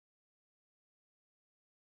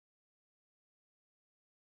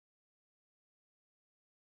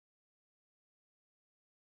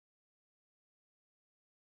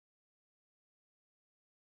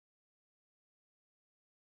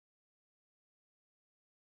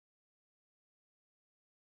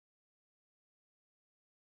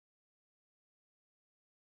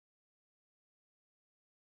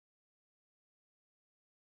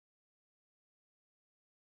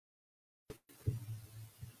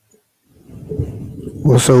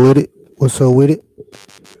What's up with it? What's up with it?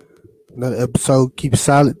 Another episode. Keep it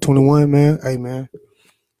solid. 21, man. Hey, man.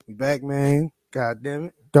 We back, man. God damn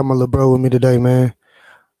it. Got my little bro with me today, man.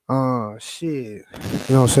 Shit. You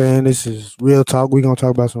know what I'm saying? This is real talk. We gonna talk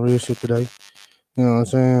about some real shit today. You know what I'm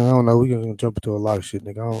saying? I don't know. We gonna jump into a lot of shit,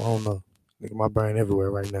 nigga. I don't know. Nigga, my brain everywhere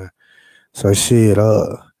right now. So shit.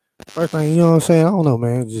 First thing, you know what I'm saying? I don't know,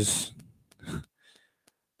 man. Just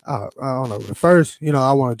I don't know. But first,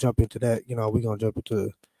 I want to jump into that. We're gonna jump into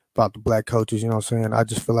about the black coaches. You know what I'm saying? I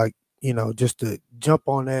just feel like just to jump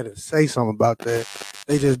on that and say something about that.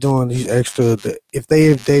 They just doing these extra. If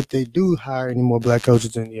they do hire any more black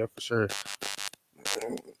coaches in here for sure,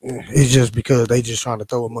 it's just because they just trying to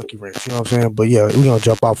throw a monkey wrench. You know what I'm saying? But yeah, we gonna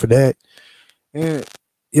jump off of that. And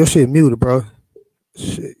your shit muted, bro.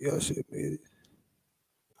 Shit, your shit muted.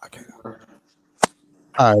 I can't.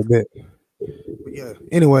 All right, bet. But yeah.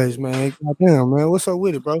 Anyways, man. Goddamn, man. What's up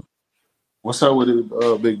with it, bro? What's up with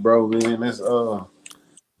it, big bro, man? That's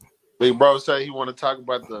big bro say he want to talk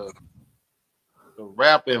about the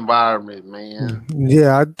rap environment, man.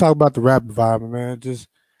 Yeah, I talk about the rap environment, man. Just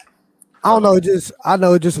I don't know, I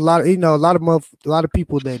know just a lot of a lot of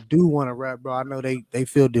people that do want to rap, bro. I know they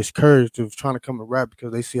feel discouraged of trying to come and rap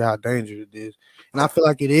because they see how dangerous it is, and I feel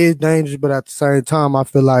like it is dangerous, but at the same time, I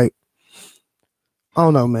feel like I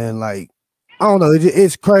don't know, man. Like I don't know,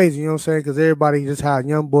 it's crazy, you know what I'm saying? Because everybody just how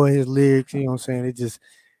young boy his lyrics, you know what I'm saying? It just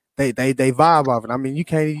they vibe off it. I mean, you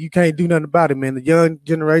can't do nothing about it, man. The young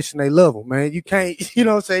generation they love him, man. You can't, you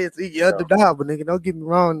know what I'm saying? It's easy to die, but nigga, don't get me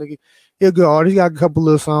wrong, nigga. He a good artist. He got a couple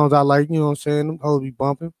little songs I like, you know what I'm saying? Them hoes be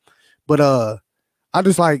bumping. But I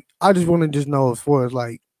just want to just know as far as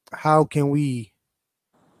like how can we,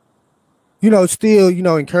 still,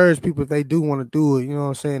 encourage people if they do want to do it, you know what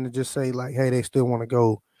I'm saying, and just say like, hey, they still want to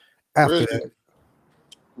go after that.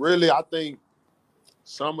 Really, I think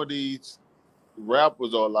some of these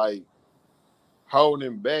rappers are like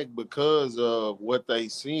holding back because of what they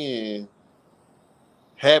seeing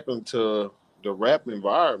happen to the rap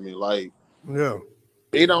environment. Like, Yeah.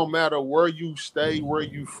 it don't matter where you stay, where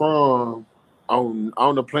you from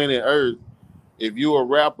on the planet Earth. If you a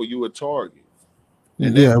rapper, you a target,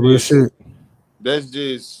 and Yeah, real shit. That's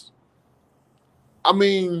just. I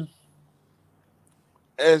mean,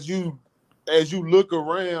 as you look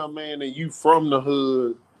around, man, and you from the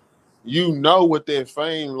hood, you know what that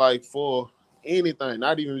fame like for anything,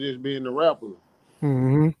 not even just being a rapper.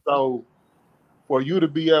 Mm-hmm. So for you to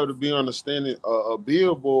be able to be understanding a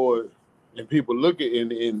billboard and people look at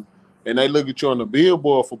and they look at you on the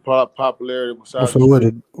billboard for popularity besides What's up with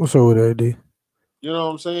it? What's up with it, AD? you know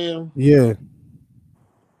what I'm saying? Yeah.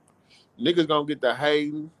 Niggas gonna get the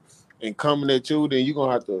hating and coming at you, then you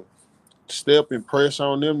gonna have to step and press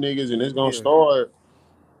on them niggas, and it's gonna start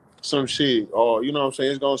some shit, or you know what I'm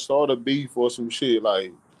saying, it's gonna start a beef or some shit,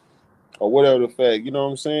 like, or whatever the fact, you know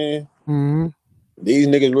what I'm saying? Mm-hmm. These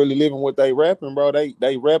niggas really living what they rapping, bro.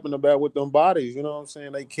 They rapping about with them bodies, you know what I'm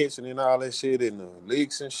saying? They catching in all that shit and the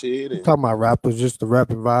leaks and shit, I'm and talking about rappers, just the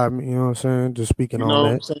rap environment, you know what I'm saying? Just speaking you on know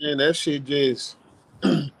what that. I'm saying? That shit just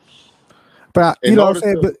But you in know what I'm order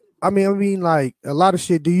saying? to But I mean, like a lot of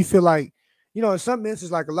shit. Do you feel like, in some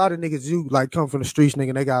instances, like a lot of niggas do like come from the streets, nigga,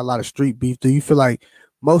 and they got a lot of street beef. Do you feel like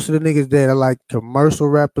most of the niggas that are like commercial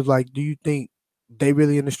rappers, like, do you think they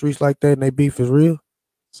really in the streets like that and they beef is real?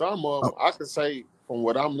 some of Oh. them, I could say from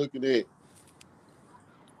what I'm looking at,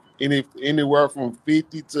 anywhere from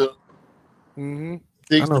 50 to Mm-hmm.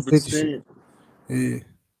 I know 50 shit. 60%. Yeah.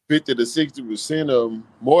 50 to 60% of them,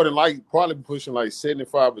 more than like probably pushing like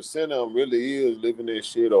 75% of them really is living that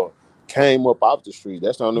shit or came up off the street.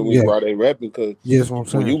 That's the only reason Yeah. why they rapping, because Yeah, that's what I'm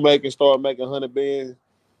when saying. you start making 100 bands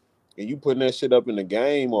and you putting that shit up in the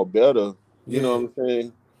game or better, you know Yeah. what I'm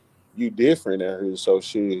saying? You different out here. So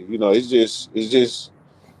shit, it's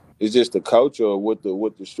just the culture of what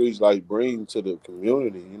the streets like bring to the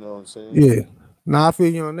community, you know what I'm saying? Yeah. Nah, I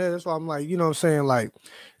feel you on that. That's why I'm like, you know what I'm saying? Like,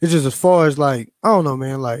 it's just as far as like, I don't know,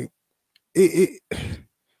 man, like it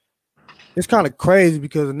it's kind of crazy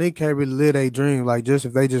because a nigga can't really live their dream. Like, just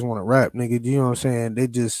if they just want to rap, nigga, you know what I'm saying? They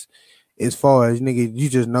just, as far as nigga, you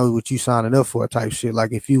just know what you signing up for type shit.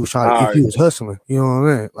 Like, if you was trying, All if right. you was hustling, you know what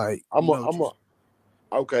I mean? Like, I'm a, I'm a,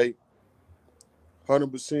 okay,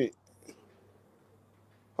 100%.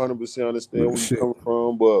 100% understand real where you shit. coming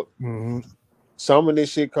from, but Mm-hmm. some of this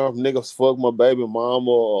shit come from niggas fuck my baby mama,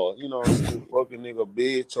 or you know what I'm saying, fucking nigga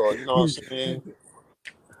bitch, or you know what I'm saying.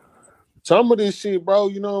 Some of this shit, bro,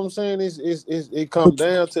 you know what I'm saying, it come But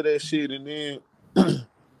down to that shit, and then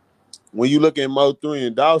when you look at Mo3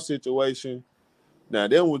 and Dawg situation, now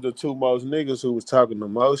them was the two most niggas who was talking the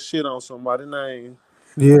most shit on somebody's name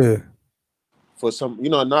yeah, for some,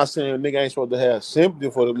 not saying nigga ain't supposed to have sympathy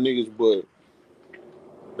for them niggas, but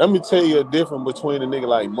let me tell you a difference between a nigga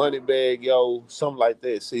like Moneybag, yo, something like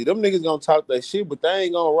that. See, them niggas gonna talk that shit, but they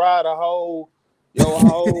ain't gonna ride your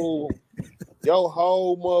whole, your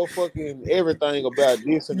whole motherfucking everything about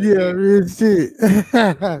this and Yeah, that. real shit.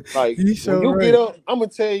 Like You when so you get right. up, I'm gonna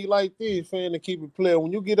tell you like this, fan, to keep it playing.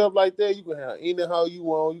 When you get up like that, you can have any hoe you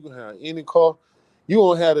want, you can have any car. You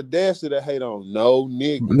won't have the dash to hate on no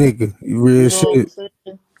nigga. Nigga, You real know what I'm shit.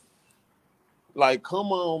 saying? Like, come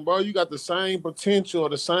on, bro. You got the same potential,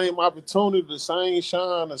 the same opportunity, the same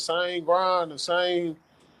shine, the same grind, the same,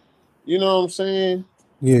 you know what I'm saying?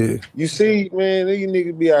 Yeah. You see, man, these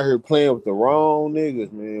niggas be out here playing with the wrong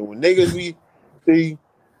niggas, man. When niggas be, see,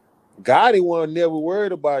 Gotti wasn't never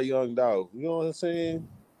worried about Young Dog. You know what I'm saying?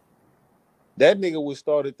 That nigga was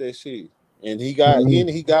started that shit. And Mhm.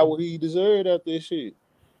 he got what he deserved out that shit.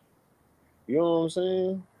 You know what I'm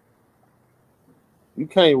saying? You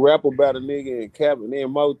can't rap about a nigga and cap and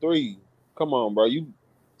then Mo 3. Come on, bro. You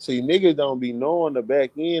see niggas don't be knowing the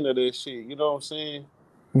back end of this shit. You know what I'm saying?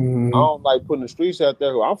 I Mhm. don't like putting the streets out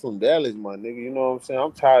there. I'm from Dallas, my nigga. You know what I'm saying?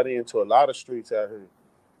 I'm tied into a lot of streets out here.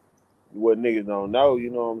 What niggas don't know, you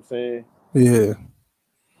know what I'm saying? Yeah.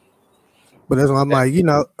 But that's why I'm That,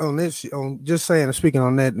 like, on this, on just saying, speaking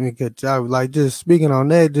on that, because I like just speaking on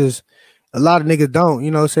that, just a lot of niggas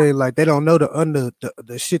don't, saying like they don't know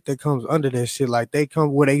the shit that comes under that shit. Like they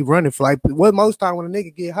come where they running for. Like what most time when a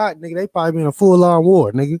nigga get hot, nigga, they probably be in a full on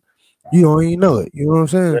war, nigga. You don't even know it. You know what I'm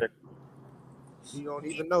saying? that, You don't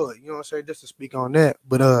even know it. You know what I'm saying? Just to speak on that,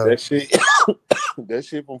 but that shit that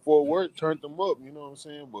shit from Fort Worth turned them up, you know what I'm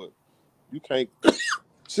saying? But you can't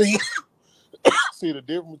see see the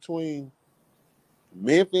difference between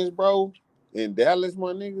Memphis, bro, and Dallas,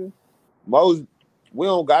 my nigga. Most we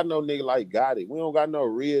don't got no nigga like got it. We don't got no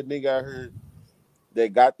real nigga out here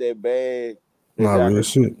that got that bag. That's not out real here,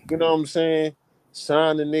 shit. you know what I'm saying?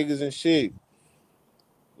 Signing niggas and shit.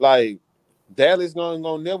 Like Dallas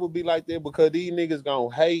gonna never be like that because these niggas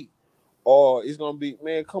gonna hate or it's gonna be,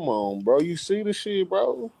 man, come on, bro. You see the shit,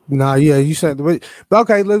 bro? Nah, yeah, you said, but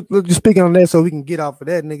okay. Look, just speaking on that, so we can get off of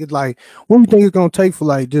that, nigga. Like, what do you think it's gonna take for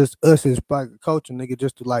like just us as like culture, nigga,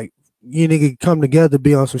 just to like you nigga come together,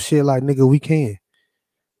 be on some shit like nigga, we can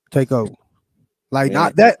take over. Like Man,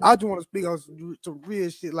 not that I just want to speak on some real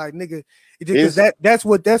shit, like nigga, it just because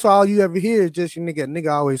it's that's all you ever hear is just your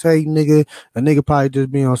nigga always hate nigga, a nigga probably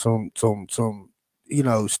just be on some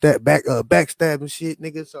step back backstabbing shit,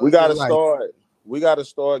 nigga. So we it's just gotta like start. We gotta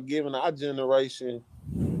start giving our generation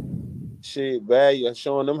shit value,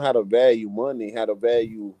 showing them how to value money, how to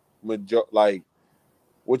value like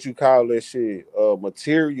what you call that shit,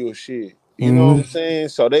 material shit. You know what I'm mm-hmm. saying?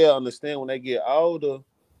 So they'll understand when they get older,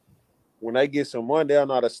 when they get some money, they'll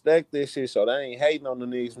know how to stack this shit. So they ain't hating on the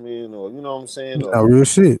next man, or you know what I'm saying? Or Real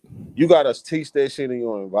shit. you gotta teach that shit in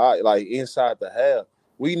your environment, like inside the house.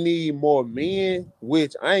 We need more men,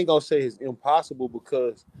 which I ain't gonna say is impossible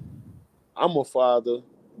because I'm a father.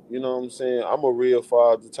 You know what I'm saying? I'm a real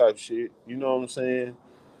father type shit. You know what I'm saying?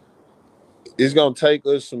 It's gonna take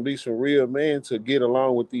us some real men to get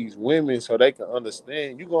along with these women so they can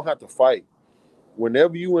understand. You're gonna have to fight.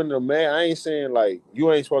 Whenever you in the man, I ain't saying like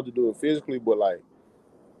you ain't supposed to do it physically, but like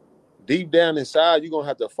deep down inside, you're gonna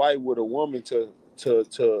have to fight with a woman to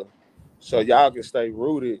so y'all can stay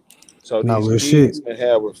rooted. So Not these real shit. kids can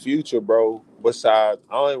have a future, bro. Besides,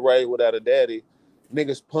 I ain't raised without a daddy.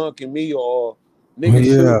 Niggas punking me or niggas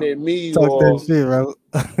Yeah, shooting at me talk that or shit, bro.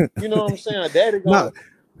 you know what I'm saying? Daddy Not,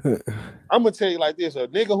 gonna I'm gonna tell you like this: a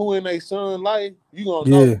nigga who in a son life, you gonna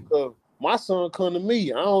know yeah. because my son come to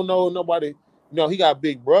me. I don't know nobody. He got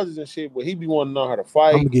big brothers and shit, but he be wanting to know how to I'm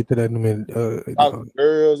gonna fight, get to that in a minute. talk to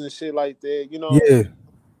girls and shit like that. Yeah,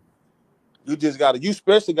 You just you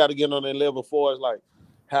especially gotta get on that level for like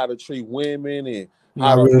how to treat women and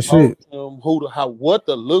how not to real approach shit. them, what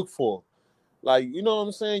to look for. Like, you know what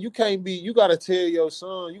I'm saying? You gotta tell your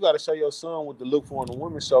son, you gotta show your son what to look for in a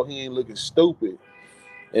woman so he ain't looking stupid.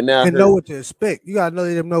 And now And know here, what to expect. You gotta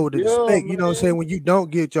let them know what to yeah, expect. You know what I'm saying? man. When you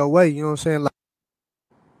don't get your way, you know what I'm saying?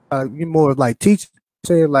 Like you more like teach,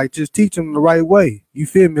 saying like just teach them the right way. You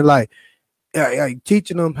feel me? Like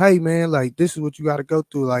teaching them, hey man, like this is what you gotta go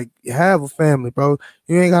through. Like have a family, bro.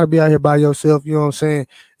 You ain't gotta be out here by yourself. You know what I'm saying?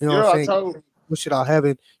 You know what Yeah, I'm I saying? told What shit I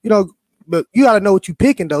having? But you gotta know what you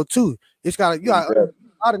picking though too. It's gotta you got exactly.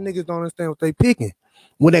 a lot of niggas don't understand what they picking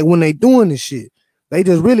when they doing this shit. They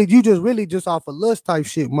just really you just really just off of lust type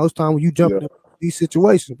shit. Most time when you jump Yeah. in these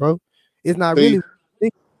situations, bro, it's not See,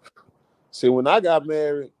 really. see, when I got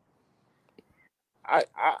married,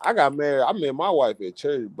 I got married. I met my wife at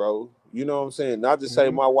church, bro. You know what I'm saying? Not to say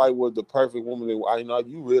Mhm. my wife was the perfect woman.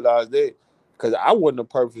 You realize that Cause I wasn't a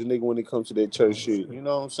perfect nigga when it comes to that church shit. You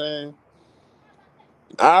know what I'm saying?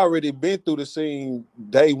 I already been through the scene.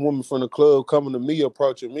 Day woman from the club coming to me,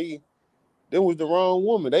 approaching me. That was the wrong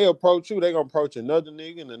woman. They approach you, they gonna approach another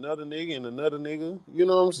nigga and another nigga and another nigga. You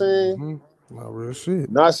know what I'm saying? Mm-hmm. No real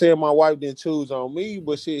shit. Not saying my wife didn't choose on me,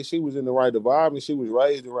 but shit, she was in the right environment. She was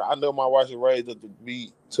raised. I know my wife was raised up to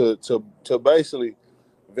be to basically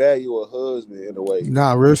value a husband in a way.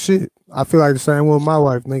 Nah, real shit. I feel like the same with my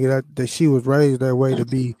wife, nigga. That she was raised that way to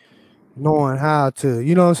be knowing how to,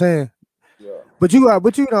 you know what I'm saying? Yeah. But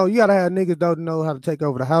you know, you gotta have niggas don't know how to take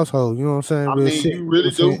over the household. You know what I'm saying? I Real mean, shit. you You know really what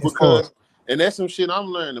I'm saying? do It's hard. because, and that's some shit I'm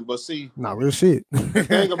learning. But see, Nah, real shit. the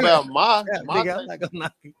thing about my nigga, I'm not gonna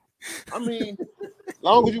knock you. I mean,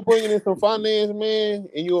 long as you bringing in some finance, man,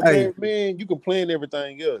 and you're a married man, you can plan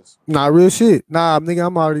everything else. Nah, real shit. Nah, nigga,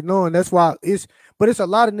 I'm already knowing. That's why but it's a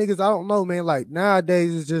lot of niggas I don't know, man. Like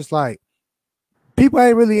nowadays, it's just like people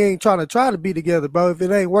ain't trying to be together, bro. If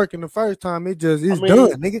it ain't working the first time, it's done,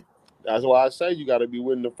 nigga. That's why I say you got to be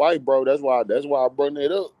willing to fight, bro. That's why I bring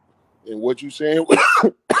it up. And what you saying,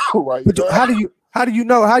 right? But how do you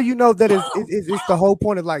know? How do you know that it's the whole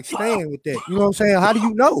point of like staying with that? You know what I'm saying? How do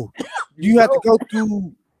you know? You have to go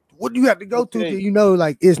through. What do you have to go through? You know,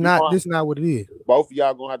 like it's not. This not what it is. Both of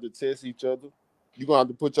y'all gonna have to test each other. You're gonna have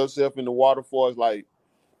to put yourself in the water for us, like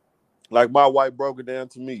my wife broke it down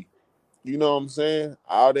to me. You know what I'm saying?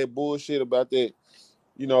 All that bullshit about that.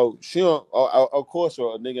 You know, she don't, of course, a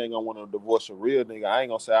nigga ain't gonna want to divorce a real nigga. I ain't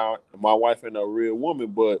gonna say my wife ain't a real woman,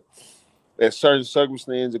 but at certain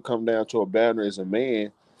circumstances, it come down to a boundary as a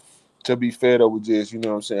man to be fed up with just, you know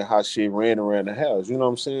what I'm saying, how shit ran around the house. You know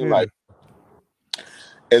what I'm saying? Yeah. Like,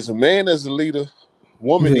 as a man, as a leader,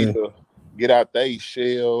 woman need to get out they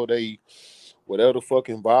shell, whatever the fuck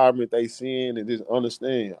environment they seeing, and just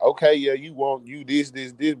understand, okay, yeah, you want this,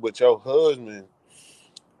 but your husband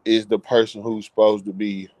is the person who's supposed to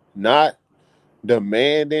be not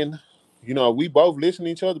demanding. You know, we both listen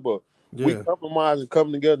to each other, but we compromise and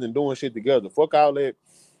coming together and doing shit together. Fuck all that.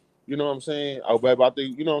 You know what I'm saying? Oh, baby, I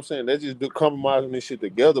think, you know what I'm saying? Let's just compromise on this shit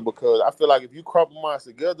together, because I feel like if you compromise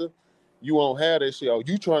together, you won't have that shit. Oh,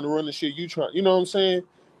 you trying to run the shit, you know what I'm saying?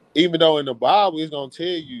 Even though in the Bible, it's going to tell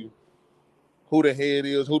you who the head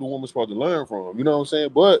is, who the woman's supposed to learn from. You know what I'm saying?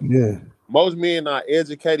 But most men not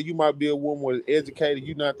educated. You might be a woman with educated.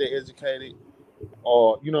 You not that educated.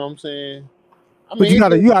 Or, you know what I'm saying? I mean, but you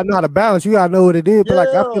gotta know how to balance. You gotta know what it is. But like,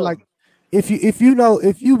 I feel like if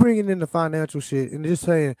you bringing in the financial shit and just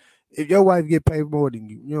saying, if your wife get paid more than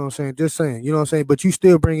you, you know what I'm saying? Just saying, you know what I'm saying? But you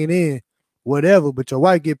still bringing in whatever, but your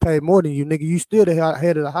wife get paid more than you, nigga. You still the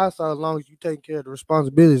head of the household as long as you take care of the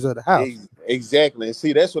responsibilities of the house. Exactly. And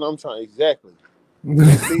see, that's what I'm trying. Exactly.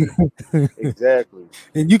 Exactly.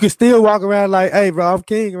 And you can still walk around like, hey, bro, I'm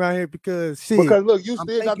king around here because shit. Because look, you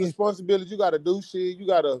still got the responsibility. You got to do shit. You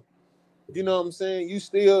got to, you know what I'm saying? You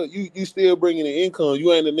still bringing in income.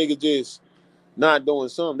 You ain't a nigga just not doing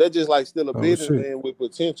something. They're just like still a businessman with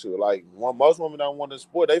potential. Like most women don't want to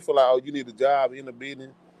support. They feel like, oh, you need a job in the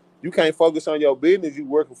business. You can't focus on your business. You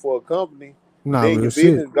working for a company. Then your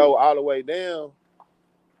business go all the way down.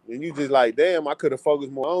 And you just like, damn, I could have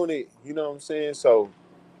focused more on it. You know what I'm saying? So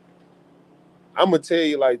I'm gonna tell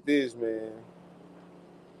you like this, man.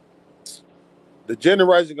 The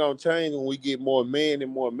generation gonna change when we get more men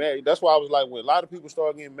and more married. That's why I was like, when a lot of people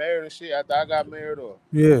start getting married and shit after I got married, or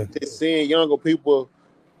just seeing younger people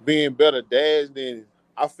being better dads, then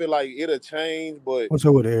I feel like it'll change. But what's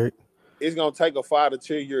up with Eric? It's gonna take a 5 to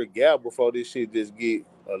 10 year gap before this shit just get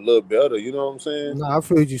a little better. You know what I'm saying? Nah, I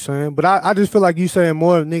feel what you saying, but I just feel like you saying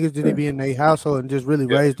more niggas didn't be in their household and just really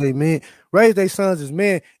raise their sons as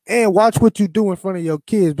men, and watch what you do in front of your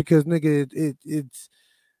kids, because nigga, it's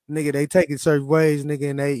nigga, they take it certain ways,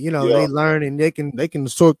 nigga, and they, you know, they learn and they can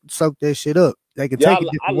soak that shit up. They can take it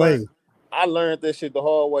different ways. I learned that shit the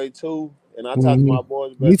hard way too, and I talk to my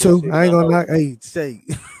boys about me too. Shit, I ain't gonna knock. Hey, say,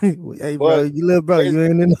 hey, bro, you little bro, you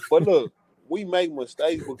ain't in. But look, we make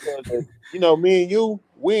mistakes because of, you know, me and you,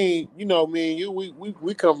 we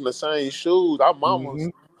come from the same shoes. Our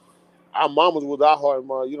mamas was our heart,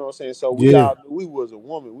 mom. You know what I'm saying? So we all knew we was a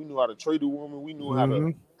woman. We knew how to treat a woman. We knew how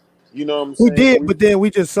to. You know what I'm saying? We did, but then we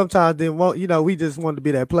just sometimes didn't want, you know, we just wanted to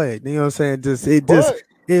be that player. You know what I'm saying?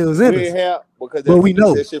 It was in us. Because we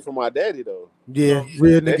know that shit from my daddy though. Yeah, you know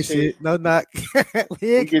real nigga shit. No knock.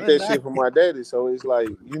 We get that shit from my daddy, so it's like,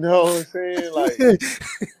 you know what I'm saying? Like,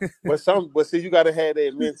 but see, you gotta have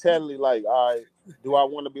that mentality. Like, all right, do I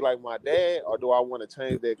want to be like my dad, or do I want to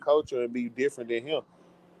change that culture and be different than him?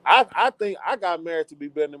 I think I got married to be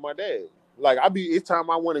better than my dad. Like, it's time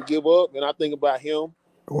I want to give up, and I think about him.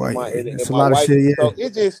 Right. And my wife. Shit, so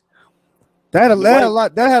it just, That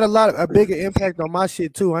had a bigger impact on my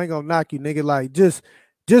shit too. I ain't gonna knock you, nigga. Like just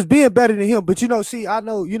being better than him. But see, I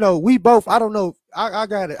know, we both. I don't know. I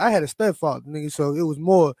got it. I had a stepfather, nigga. So it was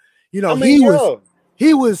more. I mean,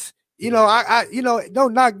 He was.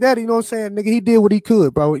 Don't knock that. You know what I'm saying, nigga. He did what he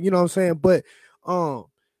could, bro. You know what I'm saying. But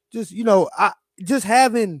just I just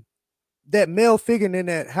having that male figure in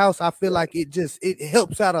that house, I feel like it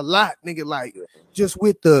helps out a lot, nigga. Like just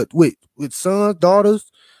with sons,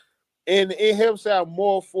 daughters. And it helps out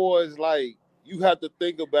more for is like you have to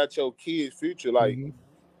think about your kids' future. Like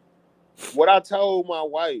what I told my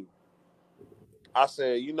wife, I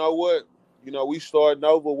said, you know what? We starting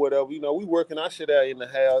over, whatever. We working our shit out in the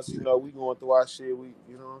house. We going through our shit. You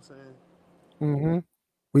know what I'm saying? Mm-hmm.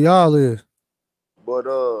 We all is. But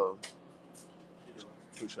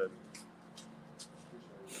appreciate it.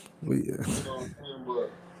 Yeah. You know what I'm saying?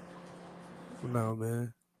 No,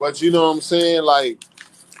 man. But you know what I'm saying? Like,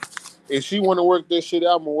 if she want to work this shit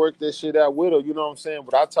out, I'm gonna work this shit out with her. You know what I'm saying?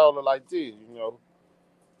 But I told her like this,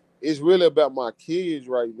 it's really about my kids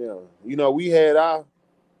right now.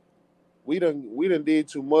 We done did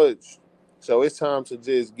too much, so it's time to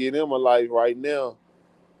just get them a life right now.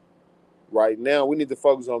 Right now, we need to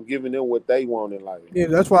focus on giving them what they want in life. Yeah,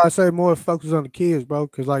 that's why I say more focus on the kids, bro.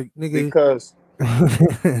 Cause like nigga, because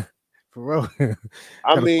for real,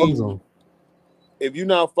 I mean, if you're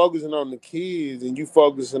not focusing on the kids and you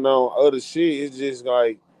focusing on other shit, it's just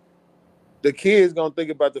like the kids gonna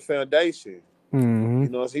think about the foundation.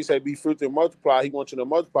 Mm-hmm. As he say, be fruitful and multiply. He wants you to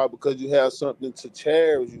multiply because you have something to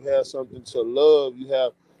cherish, you have something to love, you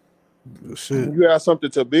have something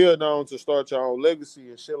to build on to start your own legacy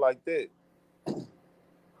and shit like that.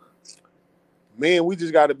 Man, we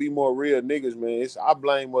just got to be more real niggas, man. I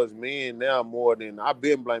blame us men now more than I've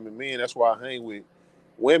been blaming men. That's why I hang with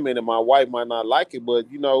women, and my wife might not like it, but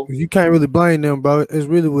you can't really blame them, bro. It's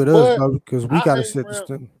really with us, bro, because we got to set the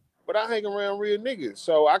standard. But I hang around real niggas,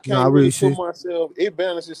 so I can't really put myself. It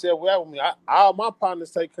balances itself out with me. All my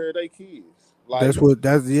partners take care of their kids. Like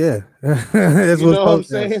that's yeah. That's what I'm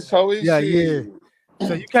saying. So it's yeah.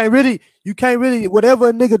 So you can't really whatever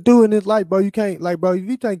a nigga do in his life, bro. You can't bro. If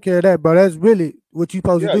you take care of that, bro, that's really what you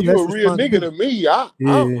supposed to do. You a real nigga to me. I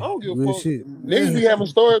don't give a fuck. Niggas be having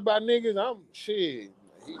stories about niggas. I'm shit.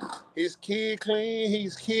 His kid clean.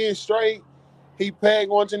 He's kid straight. He packed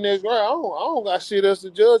one to the next round. I don't got shit else to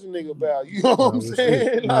judge a nigga about. You know what I'm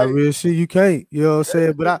saying? Like real shit, you can't. You know what I'm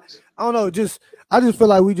saying? But I don't know. I just feel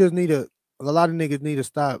like we just need a lot of niggas need to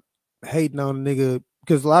stop hating on a nigga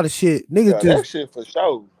because a lot of shit niggas that shit for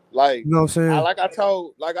sure. Like, you know what I'm saying? Like I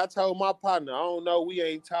told my partner, I don't know, we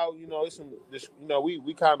ain't talk. It's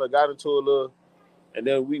we kind of got into a little, and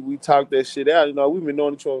then we talked that shit out. We've been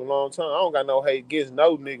knowing each other a long time. I don't got no hate against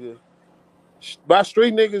no nigga. My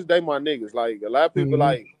street niggas, they my niggas. Like a lot of people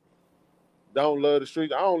like don't love the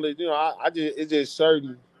streets. I don't let it's just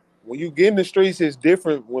certain. When you get in the streets, it's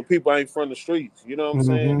different when people ain't from the streets. You know what I'm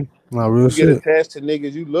saying? Not real you get attached to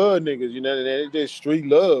niggas, you love niggas, and it's just street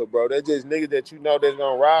love, bro. That's just niggas that that's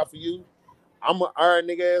gonna ride for you. I'm gonna iron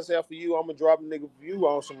nigga ass out for you. I'm gonna drop a nigga for you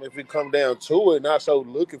on some if it come down to it, not so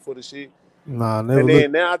looking for the shit. Nah, never. And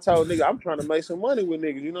then now I told nigga I'm trying to make some money with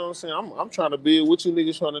niggas. You know what I'm saying? I'm trying to build what you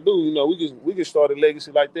niggas trying to do. We can start a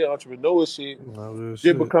legacy like that, entrepreneur shit.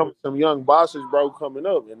 Just become some young bosses, bro, coming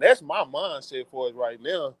up. And that's my mindset for us right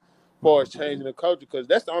now, as far as changing the culture, because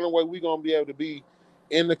that's the only way we gonna be able to be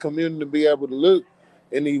in the community, to be able to look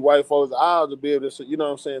in these white folks' eyes, to be able to, you know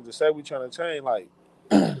what I'm saying, to say we trying to change. Like,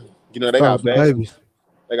 they got babies.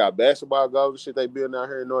 They got basketball goals and shit they building out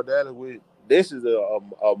here in North Dallas with. This is a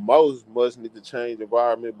most must need to change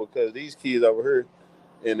environment, because these kids over here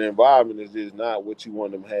in the environment is just not what you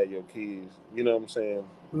want them to have your kids. You know what I'm saying?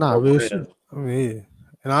 Nah, real shit. I mean, yeah.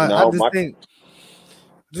 And I just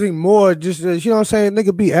think more just you know what I'm saying,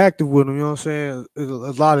 nigga, be active with them. You know what I'm saying? A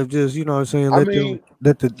lot of just you know what I'm saying.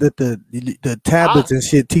 Let the tablets and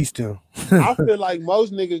shit teach them. I feel like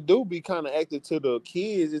most niggas do be kind of active to the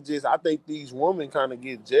kids. It's just I think these women kind of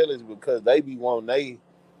get jealous because they be wanting they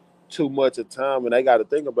too much of time, and they got to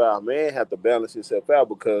think about, man, have to balance himself out,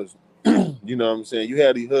 because you know what I'm saying, you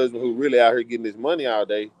have these husbands who really out here getting this money all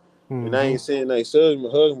day, and they ain't seeing their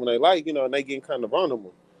husband when they like, and they getting kind of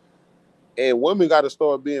vulnerable. And women got to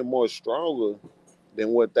start being more stronger than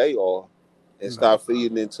what they are, and stop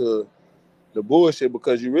feeding into the bullshit,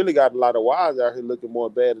 because you really got a lot of wives out here looking more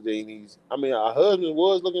bad than these. I mean, our husband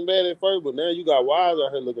was looking bad at first, but now you got wives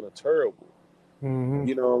out here looking terrible.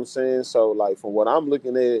 You know what I'm saying? So, like, from what I'm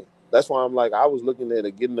looking at, that's why I'm like, I was looking at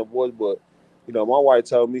it getting a divorce, but, my wife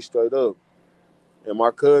told me straight up, and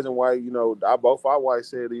my cousin wife, both our wives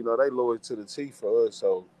said, they loyal to the T for us.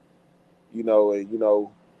 So, and,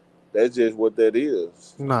 That's just what that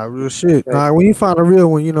is. Nah, real shit. Nah, when you find a real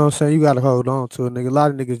one, you know what I'm saying, you gotta hold on to it, nigga. A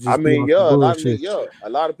lot of niggas I just be mean, on some yeah, a lot of bullshit. niggas, yeah, a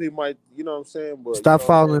lot of people might, you know what I'm saying, but you Stop know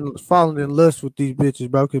what I'm saying, falling in lust with these bitches,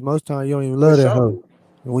 bro. Cause most time you don't even for love that hoe. sure,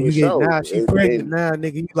 And when for you get sure, now, she pregnant and now,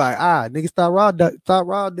 nigga. You like, nigga, stop raw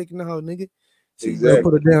dicking the hoe, nigga. She better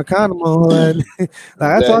put a exactly, damn condom on her. And, like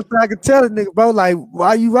that's what exactly, I can tell a nigga, bro. Like,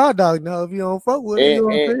 why you raw dog now if you don't fuck with her? You and know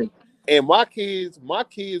what and I'm saying? and my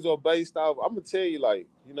kids are based off. I'm gonna tell you, like,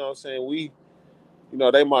 you know what I'm saying,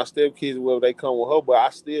 they my stepkids, whether they come with her, but I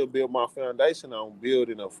still build my foundation on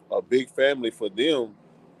building a big family for them,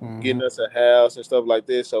 Mm-hmm. getting us a house and stuff like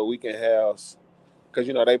that, so we can have,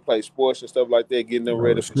 because they play sports and stuff like that, getting them Oh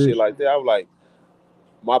ready for shit, shit like that. I was like,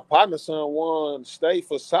 my partner son won state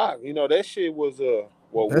for soccer. That shit was a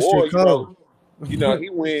that shit war. cold. He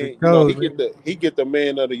Shit win. cold, He get the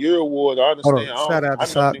man of the year award. I Hold understand. on. Shout out to I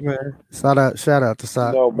know Sock, man. Shout out to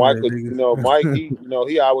Sock. Go ahead, Michael. Mike. niggas.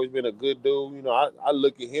 He always been a good dude. I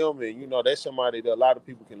look at him and that's somebody that a lot of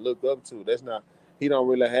people can look up to. That's not. He don't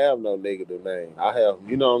really have no negative name. I have.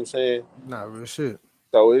 You know what I'm saying? Nah, real shit.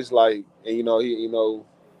 So it's like, and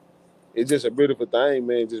it's just a beautiful thing,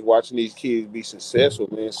 man. Just watching these kids be successful,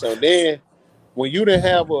 man. So then, when you didn't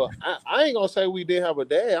have I ain't gonna say we didn't have a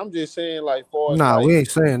dad. I'm just saying, like, far as Nah, we like ain't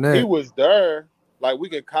saying he that. was there, like we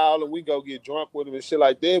could call him, we go get drunk with him and shit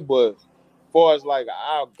like that. But far as like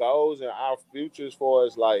our goals and our future, as far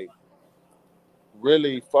as like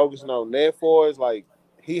really focusing on that, for us, like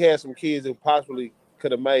he had some kids who possibly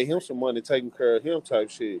could have made him some money taking care of him type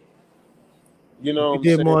shit. You know what You I'm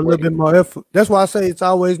did saying? a little But bit more effort. That's why I say it's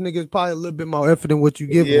always niggas probably a little bit more effort than what you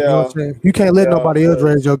give them. You know what yeah, I'm saying? You can't let yeah, nobody else but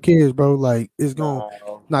raise your kids, bro. Like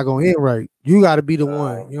no, not gonna end right. You got to be the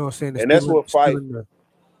one. no. You know what I'm saying? And that's what Still fight in there.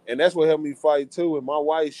 and that's what helped me fight too. And my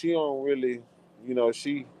wife, she don't really,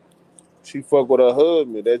 she fuck with her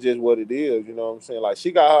husband. That's just what it is. You know what I'm saying? Like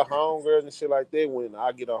she got her homegirls and shit like that when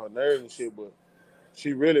I get on her nerves and shit, but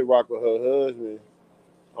she really rock with her husband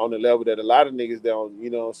on the level that a lot of niggas don't, you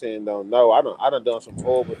know what I'm saying, don't know. I done done some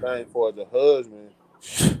horrible things for the husband,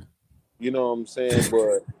 you know what I'm saying?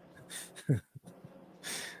 But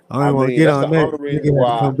I don't I even want to mean get that's the on that. only reason Nigga had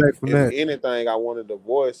to why, come back from if that. anything, I wanted a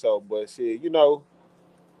divorce. So but shit,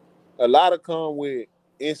 a lot of come with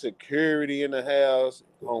insecurity in the house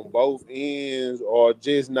on both ends or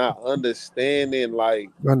just not understanding like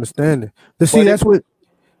Understanding. To see but it that's what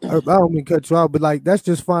I don't mean to cut you off, but like that's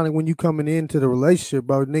just finding when you coming into the relationship,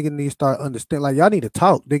 bro. Nigga need to start understand. Like y'all need to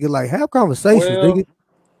talk, nigga. Like have conversations, nigga.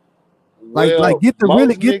 well Like well get to really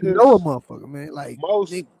most get to know a niggas motherfucker, man. Like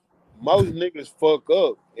most nigga, most niggas fuck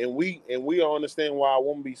up and we don't understand why I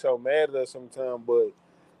won't be so mad at us sometimes, but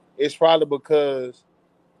it's probably because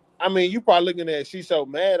I mean you probably looking at she's so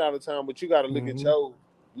mad all the time, but you gotta mm-hmm.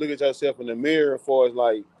 look at yourself in the mirror as far as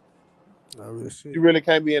like Not real shit. you really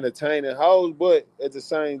can't be entertaining hoes, but at the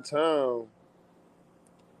same time,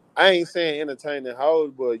 I ain't saying entertaining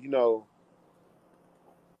hoes, but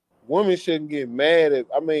women shouldn't get mad at.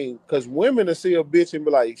 I mean, because women will see a bitch and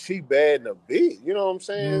be like, she bad in a bit. You know what I'm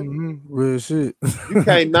saying? Mm-hmm. Real shit. You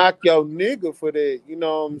can't knock your nigga for that. You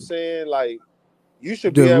know what I'm saying? Like, you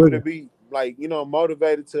should be Just able to looking. be like,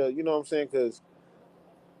 motivated to, you know what I'm saying? Because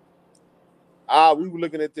we were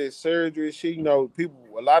looking at this surgery shit. People,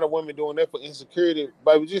 a lot of women doing that for insecurity.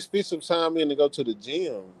 But we just fit some time in to go to the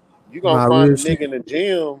gym. You gonna Not find real a nigga shit. in the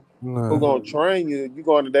gym who Nah. gonna train you. You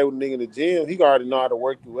going to date with a nigga in the gym. He already know how to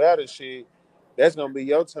work you out and shit. That's gonna be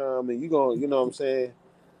your time, and you gonna, you know what I'm saying?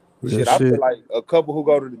 Real Shit, I feel shit. like a couple who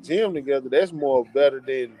go to the gym together, that's more better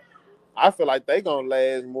than. I feel like they gonna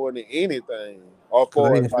last more than anything. Or Cause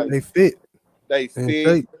far as like they fit they and fit,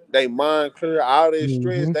 shape. they mind clear, all their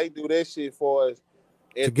stress, Mm-hmm. they do that shit for us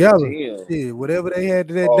at the Together. gym. Shit. Whatever they had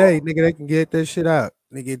that day, Or nigga, they can get that shit out.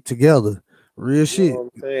 They get together. Real you know shit.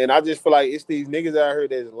 what I'm saying? I just feel like it's these niggas out here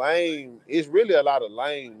that's lame. It's really a lot of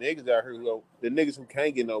lame niggas out here the niggas who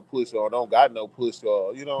can't get no pussy or don't got no pussy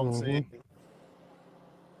or you know what I'm saying? Mm-hmm.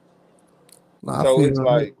 Nah, I So feel you it's on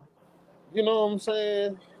that. like, you know what I'm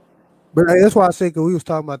saying? But hey, that's why I said, cause we was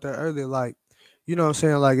talking about that earlier. Like, you know what I'm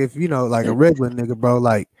saying? Like, if like a regular nigga, bro,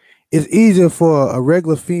 like, it's easier for a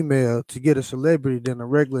regular female to get a celebrity than a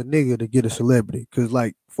regular nigga to get a celebrity. Cause,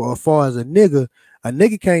 like, for as far as a nigga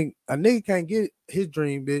can't get his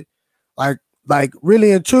dream bitch. Like,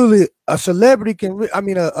 really and truly, a celebrity can. I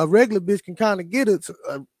mean, a regular bitch can kind of get it.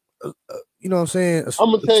 You know what I'm saying?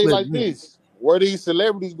 I'm gonna A tell you like celebrity. this: where these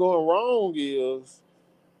celebrities going wrong is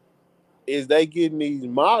they getting these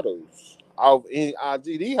models off in IG.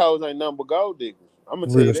 These hoes ain't nothing but gold diggers. I'm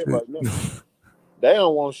gonna tell you Real that shit. right now. They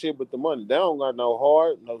don't want shit but the money. They don't got no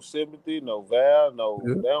heart, no sympathy, no valve, no.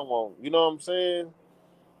 Yeah, They don't want. You know what I'm saying?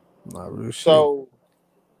 not real shit. So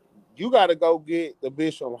you got to go get the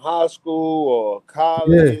bitch from high school or Yeah.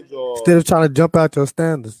 college or Instead of trying to jump out your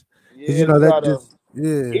standards. Because yeah, you that gotta just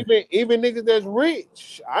yeah. even niggas that's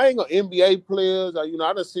rich. I ain't gonna NBA players.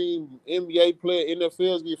 I done seen NBA player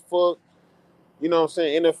NFLs get fucked. You know what I'm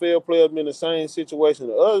saying? NFL players been in the same situation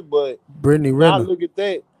as us, but Brittany now Renner. look at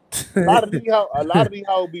that. A lot of these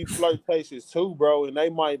hoes be flirtatious too, bro. And they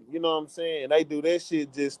might, you know what I'm saying? And they do that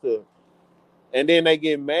shit just to, and then they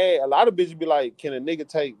get mad. A lot of bitches be like, "Can a nigga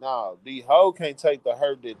take?" Nah, the hoe can't take the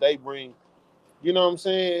hurt that they bring. You know what I'm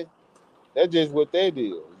saying? That's just what that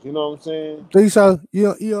is. You know what I'm saying? So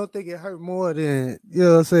you don't think it hurt more than what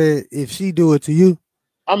I'm saying if she do it to you?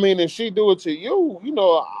 I mean, if she do it to you,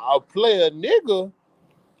 a player nigga,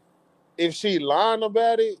 if she lying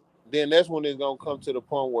about it, then that's when it's gonna come to the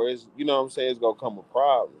point where it's, you know what I'm saying, it's gonna come a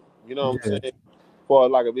problem. You know what I'm Yeah. saying? For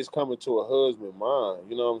like if it's coming to a husband mind,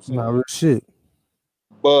 you know what I'm saying? Nah, real shit.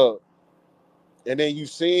 But and then you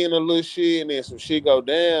seeing a little shit and then some shit go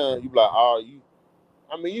down, you be like,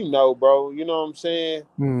 oh, bro, you know what I'm saying?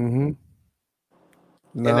 Mm-hmm.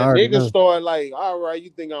 And Nah, the I already nigga know. start like, all right, you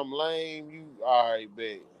think I'm lame? You all right,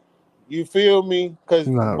 bet. You feel me? Because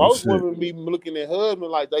Nah, real most shit. women be looking at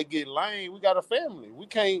husband like they get lame. We got a family. We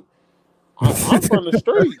can't. I'm from the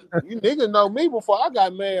street. You niggas know me. Before I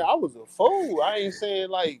got married, I was a fool. I ain't saying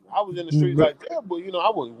like I was in the streets But like that, but I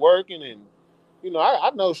was working and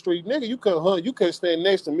I know street nigga. You couldn't hunt. You couldn't stand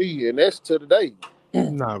next to me, and that's to the day.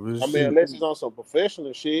 nah, real I mean, shit. unless it's on some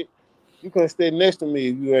professional shit, you couldn't stand next to me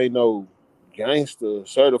if you ain't no gangster,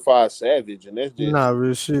 certified savage, and that's just Nah,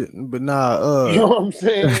 real shit. But nah, you know what I'm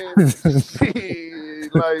saying.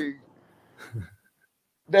 Shit, like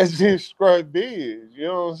that's just straight biz. You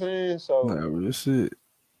know what I'm saying? nah, So real shit.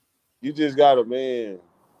 you just gotta, man.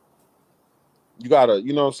 You gotta,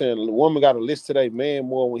 you know what I'm saying? The woman gotta listen to that man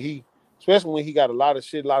more especially when he got a lot of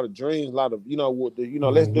shit, a lot of dreams, a lot of,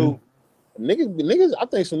 let's Mm-hmm. do niggas. I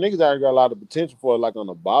think some niggas out here got a lot of potential for like on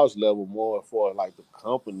the boss level more for like the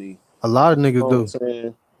company. A lot of You niggas know what I'm do.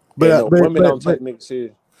 saying? But And uh, the but women but don't but take niggas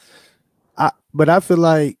serious. I feel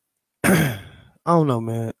like I don't know,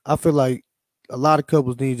 man. I feel like a lot of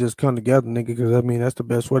couples need to just come together, nigga, because I mean that's the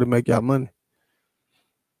best way to make y'all money.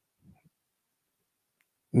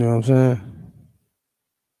 You know what I'm saying?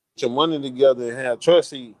 Put your money together and have trust.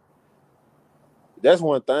 See, that's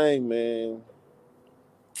one thing, man.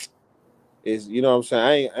 Is what I'm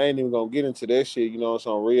saying? I ain't even gonna get into that shit,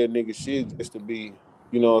 some real nigga shit just to be,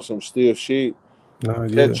 some still shit. Nah,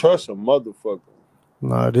 That yeah. trust a motherfucker.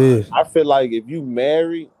 Nah, it is. I feel like if you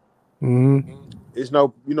married, Mm-hmm. it's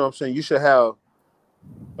no, what I'm saying, you should have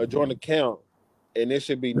a joint account and there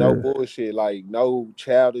should be no Yeah. bullshit, like no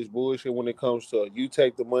childish bullshit when it comes to you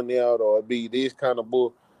take the money out or it be this kind of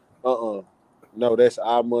bull. No, that's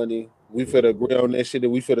our money. We finna agree on that shit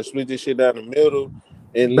and we finna split this shit down the middle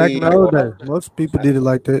and Back in the leave. old days, most people did it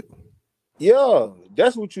like that. Yeah,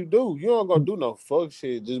 that's what you do. You don't gonna do no fuck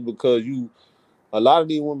shit just because a lot of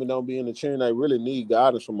these women don't be in the chain. They really need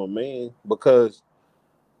guidance from a man because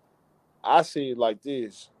I see it like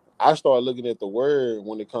this. I start looking at the word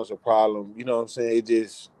when it comes to problem. You know what I'm saying? It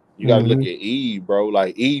just you got to look Mm-hmm. at Eve, bro.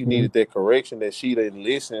 Like Eve Mm-hmm. needed that correction that she didn't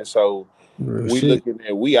listen. So Real we shit. looking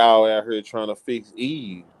at we all out here trying to fix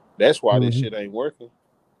Eve. That's why this Mm-hmm. shit ain't working.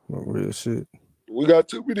 Real shit. We got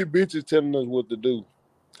too many bitches telling us what to do,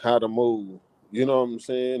 how to move. You know what I'm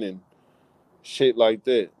saying? And shit like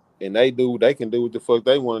that. And they can do what the fuck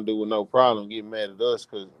they want to do with no problem. Get mad at us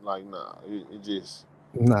because, like, nah, it just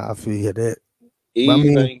Nah, I feel that. But I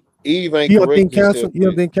mean, Eve ain't you don't think corrected herself counseling? You don't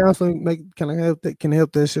yet. think counseling can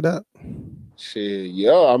help that shit out? Shit,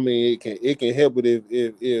 yeah. I mean, it can help it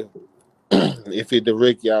if if it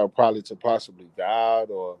direct y'all probably to possibly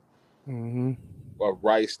God or Mm-hmm. a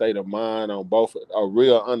right state of mind on both a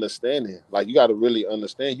real understanding. Like you got to really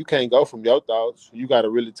understand. You can't go from your thoughts. You got to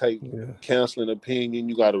really take Yeah. counseling opinion.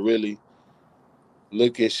 You got to really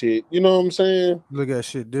look at shit. You know what I'm saying? Look at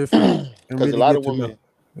shit different and Because a really lot get of to know. women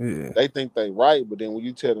Yeah. they think they right, but then when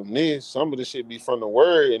you tell them this, some of the shit be from the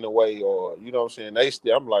word in a way, or you know what I'm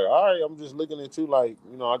saying. I'm like, all right, I'm just looking at you like,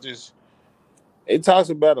 it talks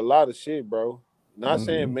about a lot of shit, bro. Not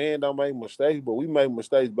saying Mm-hmm. men don't make mistakes, but we make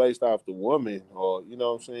mistakes based off the woman, or you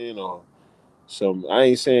know what I'm saying, or some. I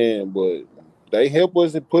ain't saying, but they help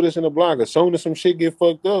us and put us in the block. As soon as some shit get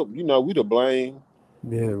fucked up, we to blame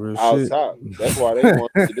Yeah, real out shit. top. That's why they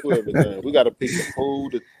want us to do everything. We got to pick the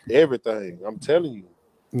food, everything. I'm telling you.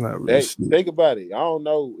 Not real That shit. think about it. I don't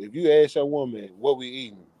know if you ask your woman what we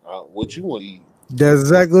eating, what you want to eat. That's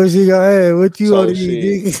exactly what she gonna add. What you want So to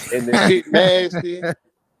eat, shit, and the shit nasty, nigga?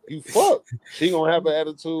 you fuck. She gonna have an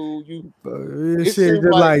attitude. It Shit, seems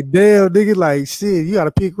just like like damn, nigga, like shit, you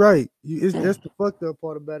gotta pick right. That's the fucked up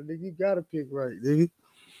part about it, nigga. You gotta pick right, nigga.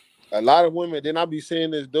 a lot of women. Then I be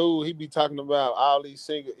seeing this dude. He be talking about all these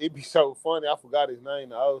singles. It be so funny. I forgot his name.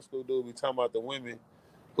 The old school dude be talking about the women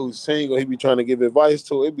who's single. He be trying to give advice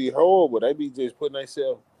to. It be horrible. They be just putting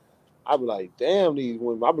themselves. I be like, damn, these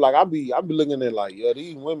women. I be like, I be looking at like, yo,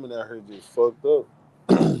 these women out here just fucked up.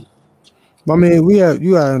 I mean,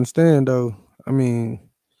 you gotta understand though. I mean,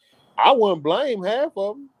 I wouldn't blame half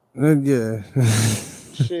of them. yeah.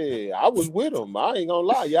 Shit, I was with them. I ain't gonna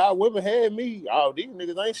lie. Y'all women had me. Oh, these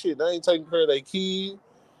niggas ain't shit. They ain't taking care of their kids.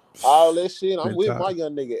 All that shit. I'm with my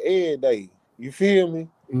young nigga every day. You feel me?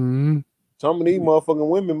 Mm-hmm. Some of these motherfucking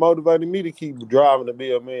women motivated me to keep driving to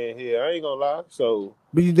be a man here. I ain't gonna lie. So,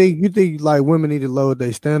 but you think like women need to lower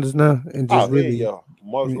their standards now and just really, yeah,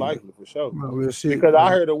 most likely for sure. Real shit, because I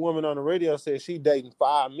heard a woman on the radio say she dating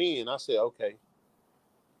 5 men. I said, okay.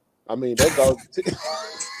 I mean, that goes.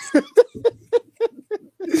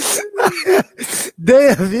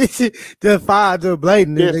 Damn, bitch. Just 5 to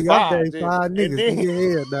blatant, nigga. Five, I dated 5 niggas. then,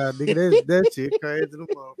 Nigga, hell nah, nigga. That shit crazy the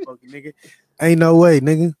motherfucker, nigga. Ain't no way,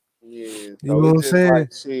 nigga. Yeah, you know what I'm saying?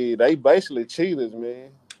 Like, shit, they basically cheaters, man.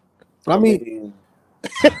 I mean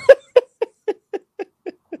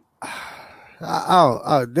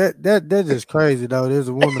that's just crazy though. There's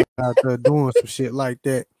a woman out there doing some shit like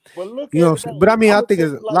that. But look, you know what I'm saying? But I mean, I think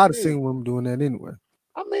there's a lot of single women doing that anyway.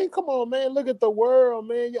 I mean, come on, man. Look at the world,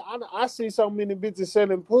 man. I see so many bitches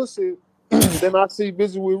selling pussy, then I see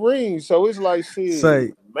bitches with rings. So it's like, shit,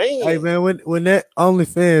 man. Hey, man, when that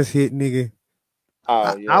OnlyFans hit, nigga,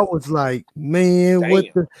 I was like, man, damn. What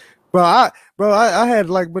the... Bro, I had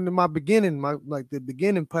like when in my beginning, the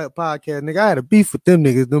beginning podcast, nigga, I had a beef with them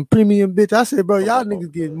niggas, them premium bitch. I said, bro, y'all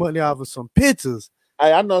niggas getting money off of some pictures.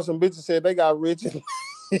 Hey, I know some bitches said they got rich.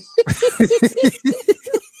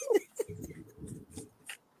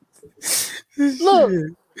 Look,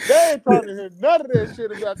 they ain't trying to hear none of that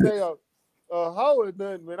shit about they hoe or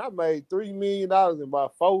nothing, man. I made $3 million in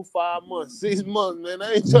about 4-5 months, 6 months, man.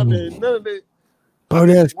 I ain't trying to hear none of that. Bro,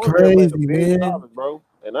 that's crazy, man. Bro,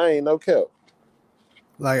 and I ain't no cap.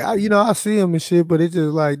 Like I see him and shit, but it's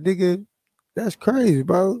just like, nigga, that's crazy,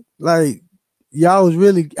 bro. Like, y'all was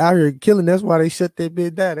really out here killing. That's why they shut that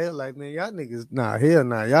bitch down. They're like, man, y'all niggas, hell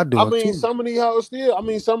nah, y'all doing. I mean, some of these hoes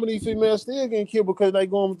some of these females still getting killed because they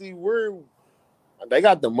going with these weird. They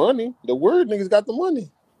got the money. The weird niggas got the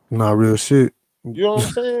money. Nah, real shit. You know what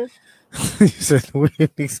I'm saying? You said the weird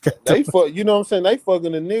niggas got they fuck. You know what I'm saying? They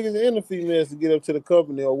fucking the niggas and the females to get up to the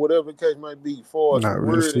company or whatever the case might be. For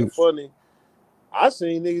weird and funny. I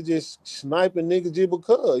seen niggas just sniping niggas just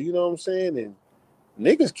because, you know what I'm saying? And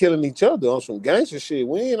niggas killing each other on some gangster shit.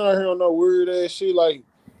 We ain't out here on no weird ass shit like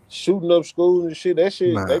shooting up schools and shit. That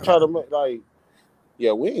shit, they try to make like,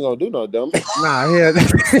 yeah, we ain't gonna do no dumb. Nah, yeah.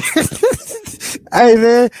 Hey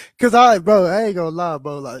man, cause I ain't gonna lie,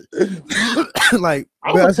 bro. Like, like,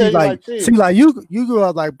 you grew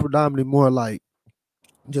up like predominantly more like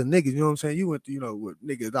just niggas, you know what I'm saying? You went to, with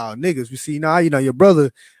niggas, all niggas. You see now, your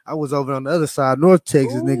brother, I was over on the other side, North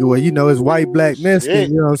Texas, nigga, where it's white, black,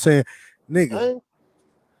 Mexican, you know what I'm saying? Nigga.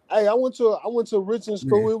 Hey, I went to Richmond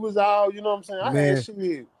school. Man. It was all, you know what I'm saying? I had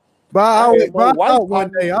shit. But I thought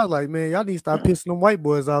one day, I was like, man, y'all need to stop pissing them white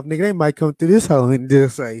boys off, nigga. They might come through this hole and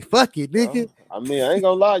just say, fuck it, nigga. I mean, I ain't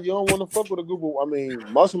gonna lie, you don't want to fuck with a group of, I mean,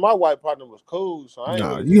 most of my white partner was cool, so I ain't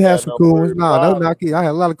really you had some cool ones. No knock it. I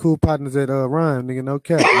had a lot of cool partners at Ryan, nigga, no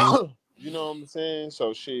cap. You know what I'm saying?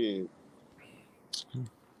 So shit. You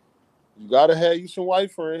gotta have you some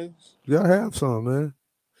white friends. You gotta have some, man.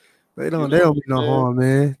 They don't be no harm,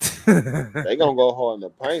 man. They gonna go hard in the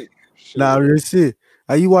paint. Shit. Nah, real shit.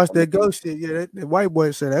 You watch that ghost shit, yeah. That white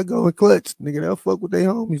boy said that go in clutch, nigga. They'll fuck with their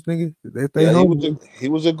homies, nigga. He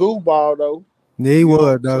was a goofball though. Yeah, he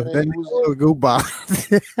was though. That nigga was a goofball.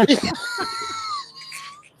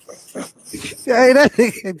 Hey, that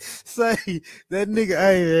nigga say that nigga.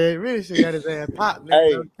 Hey, man, really should got his ass popped.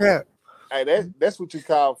 Nigga. Hey, that's what you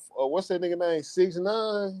call. What's that nigga name?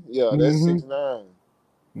 6ix9ine. Yeah, that's 6ix9ine.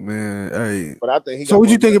 Man, hey. But I think he. So what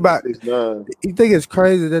you think about? 6ix9ine. You think it's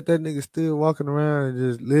crazy that nigga still walking around and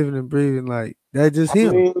just living and breathing like that? Just him.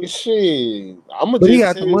 I mean, shit. I'm gonna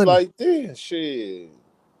just tell you like this. Shit.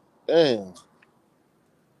 Damn.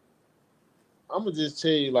 I'm gonna just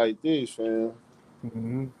tell you like this, fam.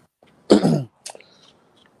 Mm-hmm.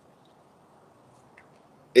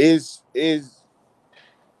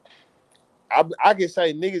 I can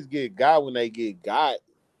say niggas get got when they get got.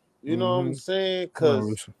 You know what I'm saying?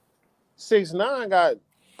 Cause 6ix9ine got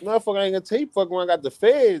motherfucker ain't gonna fucking around, got the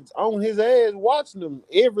feds on his ass watching him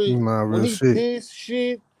when he pissed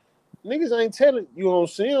shit. niggas ain't telling you don't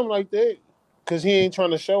see him like that because he ain't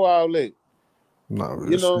trying to show all that. No,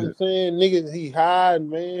 You know what I'm saying? Niggas, he hiding,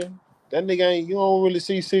 man. That nigga ain't. You don't really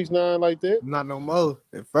see 6ix9ine like that. not no more.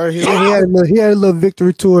 At first, he had a little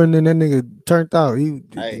victory tour, and then that nigga turned out.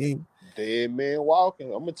 Hey, dead man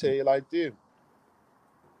walking. I'm gonna tell you like this.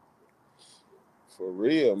 For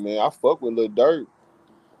real, man. I fuck with Lil Durk.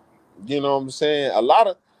 You know what I'm saying?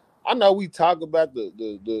 I know we talk about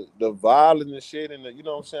the violence and shit, and you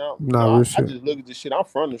know what I'm saying. I just look at this shit. I'm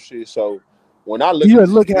from the shit, so when I look, you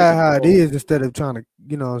look at how it is instead of trying to,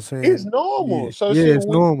 you know what I'm saying. It's normal. Yeah. So yeah, it's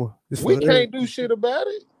normal. We can't do shit about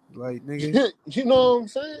it. Like, nigga, you know what I'm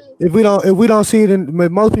saying? If we don't see it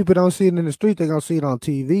most people don't see it in the street, they gonna see it on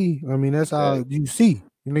TV. I mean, that's all you see,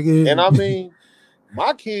 nigga. And I mean,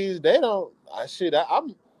 my kids, they don't.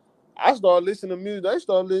 I start listening to music. They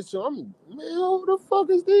start listening. Man, who the fuck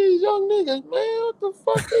is these young niggas, man? What the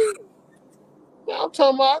fuck is? Man, I'm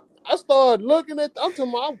talking about. I started looking at. I'm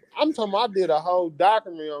talking about. I did a whole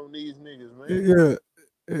documentary on these niggas, man.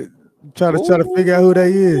 Yeah. Try to figure out who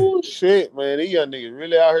they is. Shit, man. These young niggas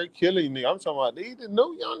really out here killing niggas. I'm talking about these the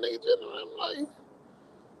new young niggas. I'm like,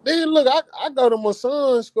 then look, I go to my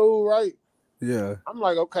son's school, right? Yeah. I'm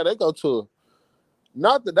like, okay, they go to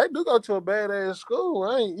not that they do go to a badass school,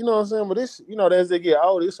 right? You know what I'm saying? But this, as they get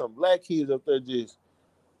older, there's some black kids up there just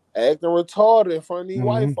acting retarded in front of these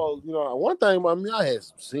white folks. One thing about me, I had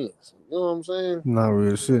some sense. You know what I'm saying? Not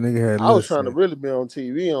real shit, nigga had. I was trying to really be on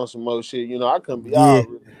TV on some more shit. I couldn't be out.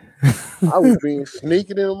 I was being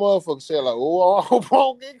sneaking in the motherfucker, saying like, "Oh, I hope I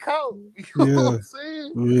don't get caught." You know what I'm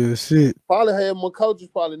saying? Real shit. Probably had my coaches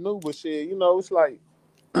probably knew, but shit, it's like.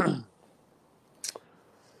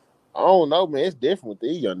 I don't know, man. It's different with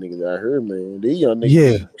these young niggas out here, man. These young niggas.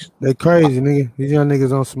 Yeah, they crazy, nigga. These young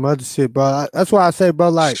niggas on some other shit, bro. That's why I say, bro,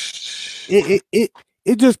 like, it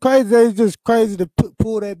just crazy. It's just crazy to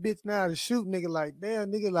pull that bitch now to shoot, nigga. Like, damn,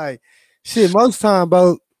 nigga, like, shit. Most time,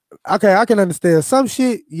 bro. Okay, I can understand some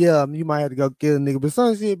shit. Yeah, you might have to go kill a nigga, but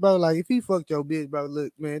some shit, bro. Like, if he fucked your bitch, bro,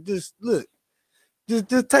 look, man, just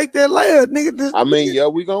take that layer, nigga. Yeah,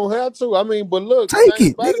 we gonna have to. But look, take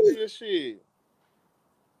it, nigga. Shit.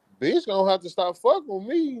 Bitch gonna have to stop fucking with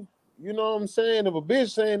me. You know what I'm saying? If a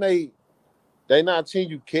bitch saying they not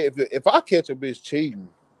cheating, you can't. If I catch a bitch cheating,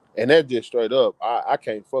 and that just straight up, I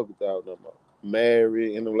can't fuck with that no more.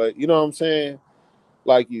 Married and like, you know what I'm saying?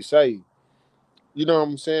 Like you say, you know what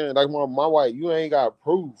I'm saying? Like my wife, you ain't got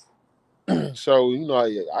proof, so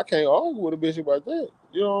I can't argue with a bitch about that.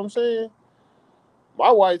 You know what I'm saying?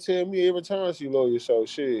 My wife tell me every time she love you, so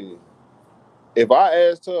shit. If I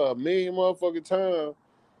asked her a million motherfucking times.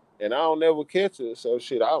 And I don't never catch her. So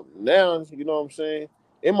shit, now, you know what I'm saying?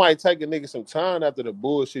 It might take a nigga some time after the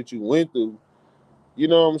bullshit you went through. You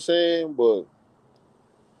know what I'm saying? But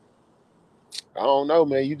I don't know,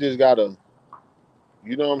 man. You just gotta,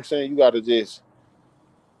 you know what I'm saying? You gotta just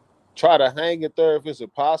try to hang it there if it's a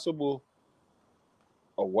possible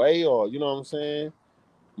way, or you know what I'm saying?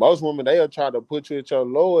 Most women, they'll try to put you at your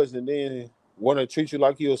lowest and then want to treat you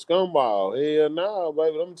like you a scumbag. Hell nah,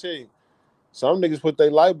 baby. Let me tell you. Some niggas put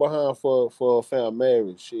their life behind for a family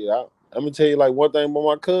marriage. Shit, I'm gonna tell you like one thing about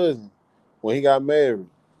my cousin. When he got married,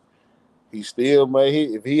 he still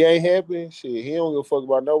made if he ain't happy, shit, he don't give a fuck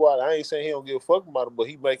about nobody. I ain't saying he don't give a fuck about it, but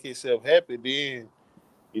he make himself happy. Then,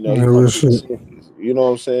 you know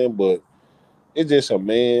what I'm saying. But it's just a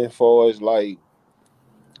man for us, like,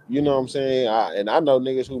 you know what I'm saying. I know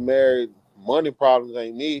niggas who married, money problems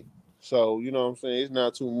ain't it. So you know what I'm saying. It's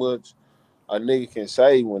not too much a nigga can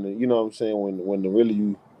say when you know what I'm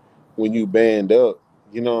saying when you band up,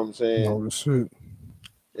 you know what I'm saying? No shit.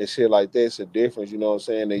 And shit like that's a difference, you know what I'm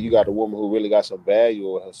saying? That you got a woman who really got some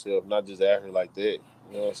value of herself, not just out here like that. You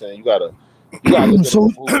know what I'm saying? You gotta look at a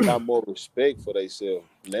woman who got more respect for themselves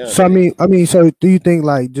now. So I mean, so do you think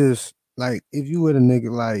like just like if you with a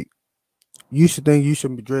nigga, like you should think you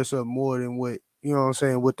should dress up more than what you know what I'm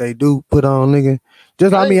saying, what they do put on, nigga.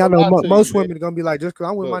 Just I know most women are gonna be like, just cause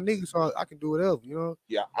I'm with my niggas, so I can do whatever, you know.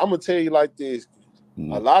 Yeah, I'm gonna tell you like this.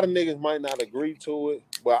 A lot of niggas might not agree to it,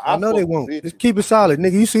 but I know they won't. Just keep it solid,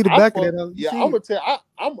 nigga. You see the back of that? Yeah, I'm gonna tell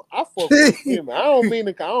you, I fuck with women. I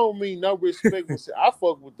don't mean no respect. I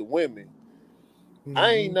fuck with the women. I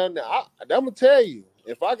ain't nothing. I'm gonna tell you,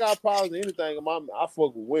 if I got problems or anything, I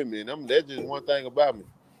fuck with women. That's just one thing about me.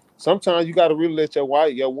 Sometimes you gotta really let your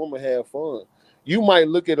woman have fun. You might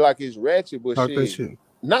look at it like it's ratchet, but shit.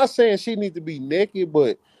 Not saying she need to be naked,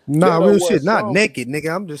 but real shit. Not naked,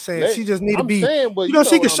 nigga. I'm just saying she just need to be. But you know,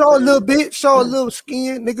 she can show a little bit, show a little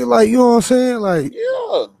skin, nigga. Like you know what I'm saying, like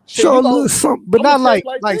yeah, show a little something, but not like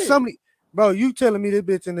some. Bro, you telling me this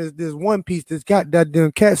bitch in this one piece that's got that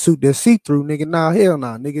damn cat suit that's see through, nigga? Nah, hell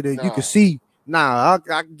nah, nigga. That you can Nah, see. Nah,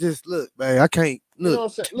 I just look, man. I can't you know look. what I'm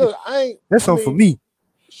saying? Look, That's I something for mean, me.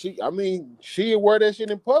 she wear that shit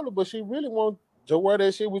in public, but she really want to wear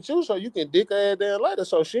that shit with you so you can dick her ass down later.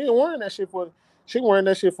 So she ain't wearing that shit she wearing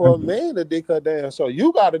that shit for a man to dick her down. So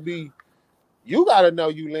you gotta know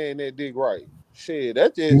you laying that dick right. Shit,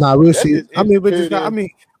 Nah, we'll that's see. just I mean, but just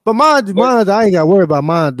insecurity. but But I ain't got to worry about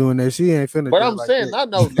mine doing that. She ain't finna but do it I'm like saying not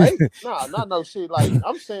no that. late, nah, not no shit like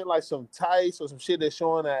I'm saying like some tights or some shit that's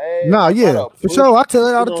showing her ass, Nah, not yeah, a for put, sure. I tell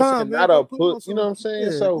it all you the know what I'm time, saying, man. not Go a put put, on you know some, what I'm saying. yeah,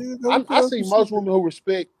 So nigga, go put I on see some shit. most women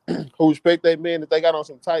who respect their men if they got on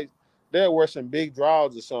some tights, they'll wear some big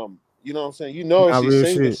drawers or something. You know what I'm saying? You know if Nah, she's real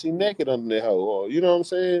single, shit. she naked under that hoe, or you know what I'm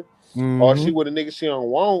saying? Or Mm-hmm. she with a nigga she don't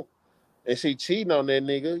want and she cheating on that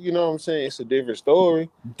nigga, you know what I'm saying? It's a different story.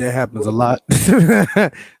 That happens a But lot.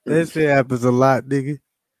 That shit happens a lot, nigga.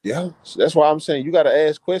 yeah, so that's why I'm saying you gotta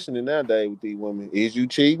ask questions nowadays with these women. Is you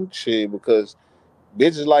cheating? Shit, because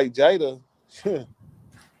bitches like Jada, and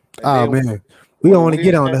Oh then man, we when don't the want to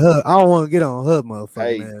get wheels on the came, hub. I don't want to get on hub, motherfucking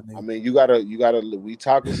hey, ass, I nigga. mean you gotta we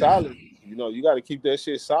talking solid. You know, you gotta keep that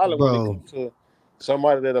shit solid when it Bro. comes to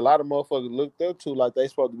somebody that a lot of motherfuckers looked up to, like they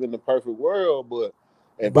supposed to be in the perfect world. But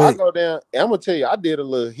if I But go down, I'm gonna tell you, I did a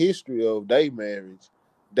little history of their marriage.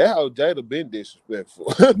 That hoe Jada been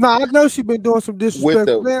disrespectful nah, I know she been doing some with disrespect,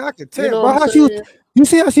 the, man. I can you tell, know what bro. I'm How she was? saying? You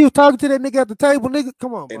see how she was talking to that nigga at the table, nigga?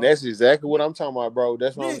 Come on, And bro. that's exactly what I'm talking about, bro.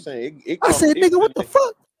 That's what I'm Nigga, saying. It I come said, even nigga, what in the that.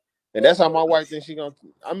 fuck? And that's how my wife thinks she gonna.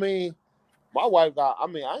 I mean, my wife got. I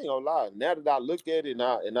mean, I ain't gonna lie. Now that I look at it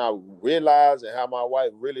and I realize and how my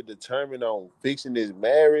wife really determined on fixing this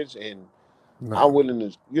marriage, and I'm Nah,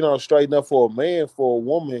 willing to, straighten up for a man, for a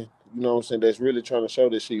woman. You know what I'm saying? That's really trying to show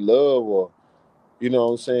that she love, or you know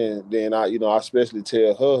what I'm saying. Then I especially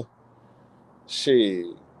tell her, shit,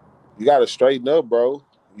 you gotta straighten up, bro.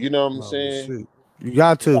 You know what I'm no saying? shit. You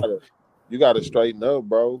got You to. gotta, you gotta straighten up,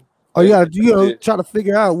 bro. Oh, That's yeah, that's just. try to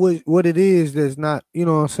figure out what it is that's not, you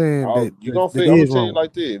know what I'm saying, Oh, you gonna that feel? I'm gonna is tell you wrong.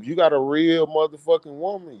 like this: if you got a real motherfucking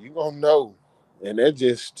woman, you gonna know, and that's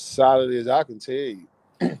just solid as I can tell you.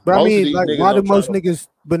 But I Most of mean, these like, niggas why do don't try most to. niggas?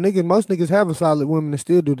 But most niggas have a solid women and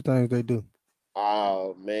still do the things they do.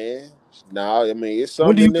 Oh man, no, I mean it's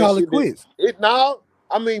When do something you in that call it shit that quits? it now.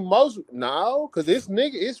 I mean most now, cause it's I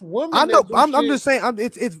women know. that do I'm shit. just saying.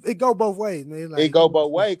 It go both ways, man. It Like, you go know what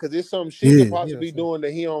both I'm saying? ways, cause it's some shit that Yeah, possibly doing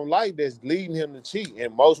that he don't like that's leading him to cheat,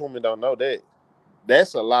 and most women don't know that.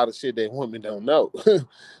 That's a lot of shit that women don't know.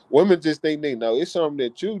 Women just think they know. It's something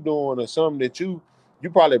that you doing or something that you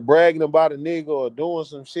probably bragging about a nigga or doing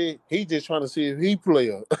some shit. He just trying to see if he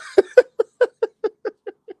play up.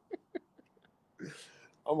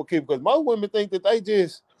 I'm gonna keep because most women think that they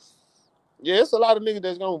just it's a lot of niggas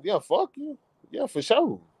that's gonna fuck you. Yeah, for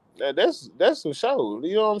sure. That's for sure.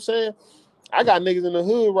 You know what I'm saying? I got niggas in the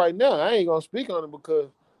hood right now. I ain't gonna speak on it because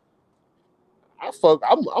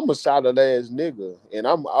I'm a solid ass nigga and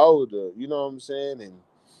I'm older, you know what I'm saying? And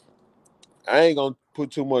I ain't gonna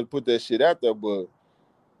put that shit out there, but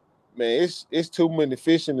man, it's too many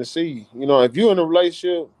fish in the sea. You know, if you're in a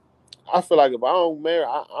relationship, I feel like if I don't marry,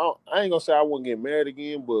 I ain't gonna say I wouldn't get married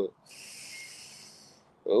again, but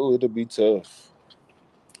it'll be tough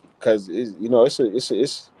because it's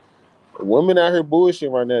women out here bullshit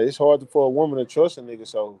right now. It's hard for a woman to trust a nigga,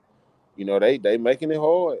 so they making it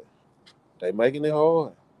hard. They making it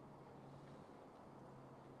hard.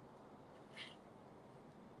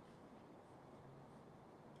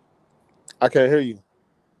 I can't hear you.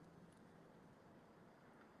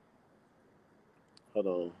 Hold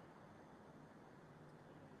on.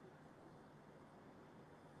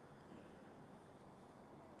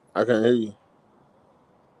 I can't hear you.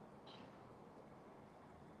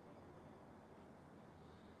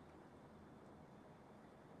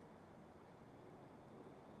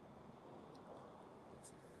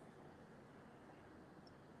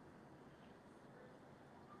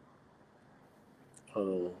 Hold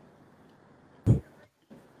on.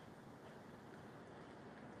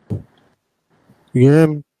 You hear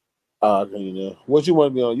me? I can you know. What you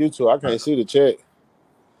want to be on YouTube? I can't see the chat.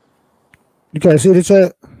 You can't see the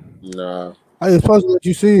chat. Nah. I was supposed to let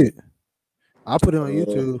you see it. I put it on Uh,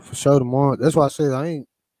 YouTube for sure tomorrow. That's why I said I ain't.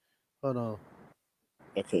 Hold on.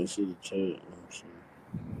 I can't see the chat. Let me see.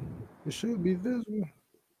 It should be visible.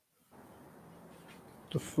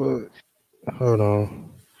 The fuck? Hold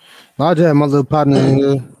on. I just had my little partner in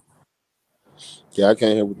here. Yeah, I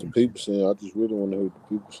can't hear what the people saying. I just really want to hear what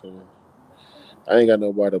the people saying. I ain't got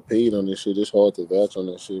nobody opinion on this shit. It's hard to vouch on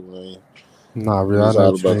that shit, man. Nah, And real. I it's know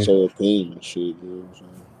all what you about mean. your opinion and shit. You know what I'm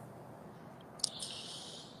saying?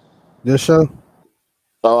 This show?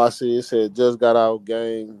 Oh, I see. It said just got out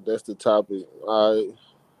game. That's the topic. All right.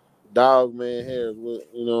 Dog man Harris.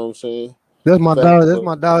 You know what I'm saying? That's my Fat dog. That's boy.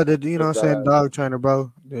 my dog. That you know what I'm Just got saying. out. Dog trainer,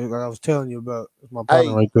 bro. Like I was telling you about. That's my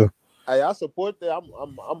partner Hey, right there. hey, I support that.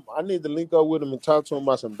 I need to link up with him and talk to him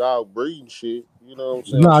about some dog breeding shit. You know what I'm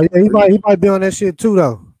saying? On Nah, some yeah, he breeding. might be on that shit too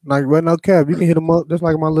though. Like, but no cap. You can hit him up. That's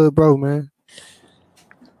like my little bro, man.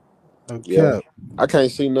 No Yeah. cap. I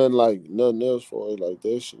can't see nothing else for it like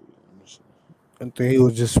that shit. I think he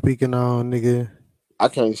was just speaking on nigga. I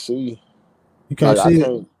can't see. You can't Like I see it.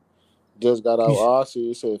 can't just got out. All I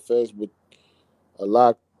see it said fast, but a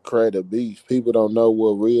lot creative beef. People don't know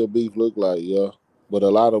what real beef look like, yeah. But a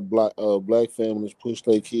lot of black families push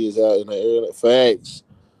their kids out in the area. Facts.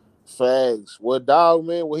 Facts. What dog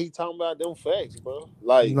man, what he talking about them facts, bro.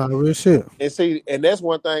 Like Nah, real shit. and see, and that's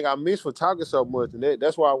one thing I miss for talking so much. And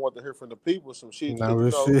that's why I want to hear from the people some shit. Nah,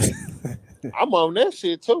 Cause real shit. I'm on that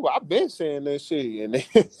shit too. I've been saying that shit. And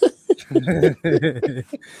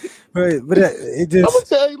but it I'm gonna just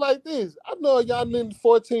tell you like this. I know y'all niggas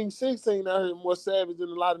 14, 16 out here more savage than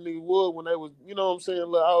a lot of niggas would when they was, you know what I'm saying, a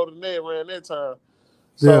little older than that around that time.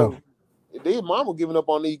 yeah. So these mama giving up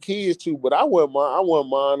on these kids too, but I wouldn't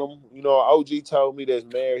mind them. You know, OG told me that's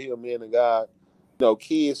married, he a man of God. You know,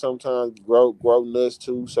 kids sometimes grow nuts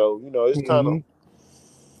too. So, you know, it's kind of Mm-hmm.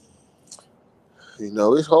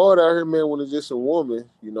 it's hard out here, man, when it's just a woman,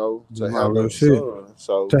 to Nah, have real another shit. son.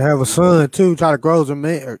 So, To have a son too, try to grow as a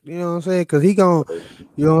man. You know what I'm saying? Because he gon'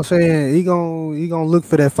 you know what I'm saying. He gonna look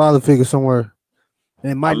for that father figure somewhere,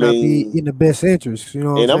 and it I might not be mean, in the best interest. You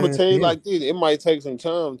know what I'm and I'm gonna saying? tell For you him. like this, it might take some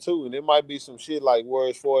time too, and it might be some shit like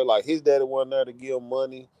words for it, like his daddy wasn't there to give him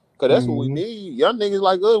money, cause that's what we Mm-hmm. need. Young niggas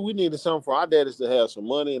like us, we needed something for our daddies to have some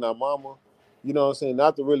money and our mama. You know what I'm saying?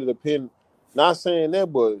 Not to really depend. Not saying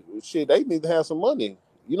that, but shit, they need to have some money.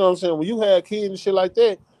 You know what I'm saying? When you have kids and shit like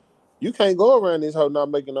that, you can't go around this hoe not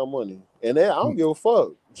making no money, and I don't give a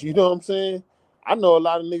fuck. You know what I'm saying? I know a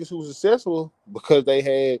lot of niggas who were successful because they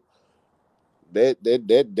had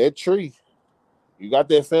that tree. You got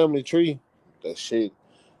that family tree. That shit.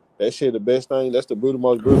 That shit the best thing. That's the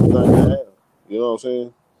most beautiful thing to have. You know what I'm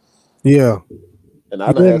saying? Yeah. And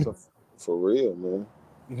I done Yeah. had some for real, man.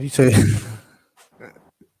 He said,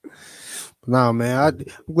 "Nah, man.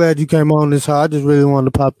 I'm glad you came on this. I just really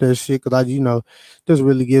wanted to pop that shit because just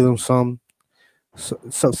really give them something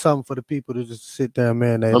for the people to just sit there,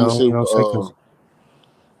 man. They Let me don't, see. you know what I'm saying? 'Cause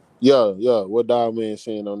Yeah. What dog man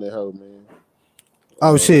saying on that hoe, man?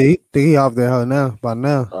 oh shit, he off that hoe now. By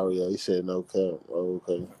now, Oh yeah, he said no cap. Oh,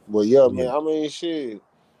 okay. Well, yeah, yeah. man. I mean, shit.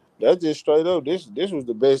 That's just straight up. This was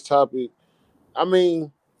the best topic. I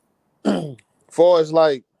mean, far as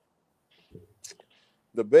like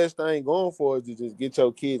the best thing going for is to just get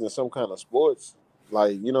your kids in some kind of sports.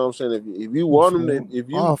 Like, you know what I'm saying? If you want them to, if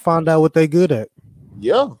you I'll find out what they good at.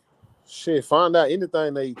 yeah, shit, find out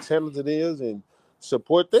anything they talented is and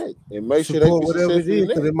support that and make sure they Support be whatever it successful is, in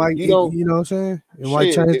because that. it might, You don't you know what I'm saying? It might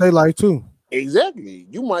shit change their life too. exactly.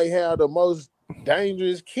 You might have the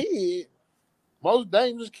dangerous kid. Most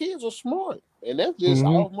dangerous kids are smart, and that's just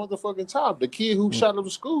Mm-hmm. off motherfucking top. The kid who shot up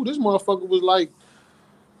the school, this motherfucker was like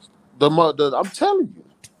the I'm telling you.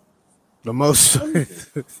 The most I mean,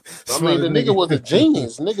 the smartest nigga was a nigga.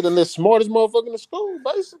 genius. Nigga, the smartest motherfucker in the school,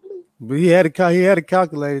 basically. But he had to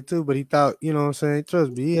calculate it too. But he thought, you know what I'm saying?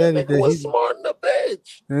 Trust me, he That had it. nigga was smart in the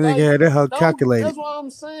bitch. That nigga Like, had that hoe don't. calculated. That's what I'm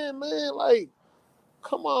saying, man. Like,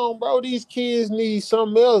 come on, bro. These kids need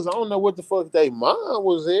something else. I don't know what the fuck they mind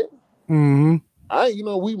was it. Mm-hmm.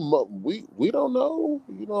 We don't know.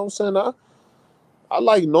 You know what I'm saying? I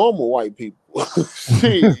like normal white people.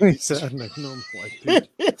 Shit. He said, like normal white people.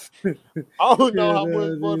 I don't know Yeah, how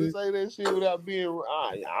much more to say that shit without being.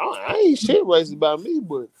 I ain't shit racist about me,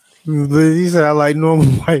 but but he said I like normal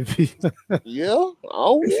white people. yeah, I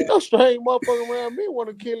don't need no strange motherfucker around me want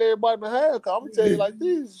to kill everybody in the house. Cause I'm gonna tell you like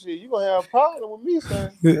this, shit, you gonna have a problem with me,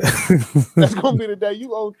 son. That's gonna be the day you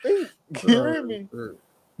gonna think. You hear me?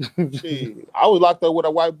 Shit, I was locked up with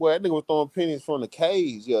a white boy. That nigga was throwing pennies from the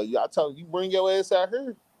cage. Yeah, I told you, bring your ass out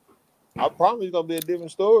here. I promise it's gonna be a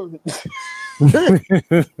different story.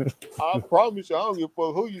 I promise you, I don't give a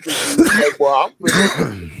fuck who you think you is. Like, boy,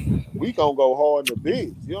 we gonna go hard in the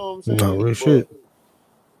bitch. You know what I'm No saying? real But shit.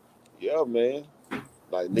 yeah, man.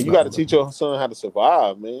 Like, man, you Nah, got to teach your son how to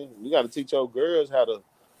survive, man. You got to teach your girls how to.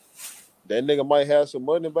 That nigga might have some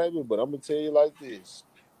money, baby, but I'm gonna tell you like this.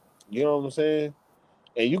 You know what I'm saying?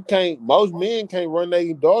 And you can't. Most men can't run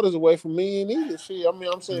their daughters away from men either. Shit. I mean,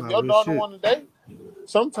 I'm saying if nah, your real daughter shit. want to date,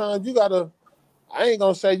 sometimes you gotta. I ain't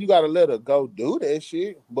gonna say you gotta let her go do that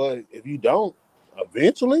shit, but if you don't,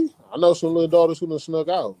 eventually, I know some little daughters who done snuck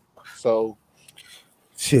out. So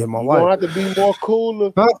Shit, my You're wife. gonna have to be more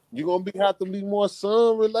cooler. Huh? You're gonna have to be more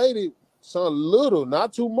son related. Son little,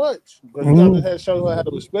 not too much. Because you gotta Mm-hmm. have show her how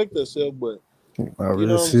to respect herself, but Not you real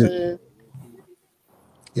know what I'm shit. saying?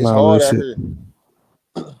 It's Not real hard out shit. here.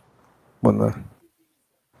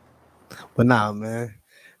 But nah, man.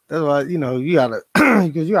 That's why, you know, you gotta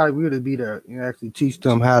because you gotta really be there and actually teach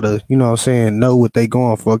them how to, you know what I'm saying, know what they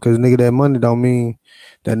going for. Cause nigga, that money don't mean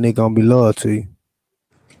that nigga gonna be loyal to you.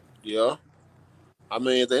 Yeah. I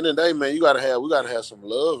mean, at the end of the day, man, we gotta have some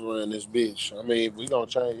love around this bitch. I mean, if we gonna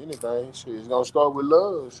change anything, shit, it's gonna start with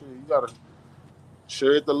love. Shit, you gotta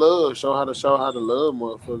share the love. Show how to love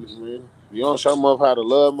motherfuckers, man. If you don't show them how to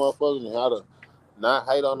love motherfuckers and how to not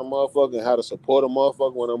hate on the motherfucker and how to support a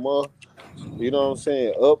motherfucker when I'm up, you know what I'm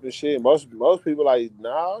saying, up and shit. Most people like,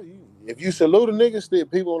 nah, if you salute a nigga, still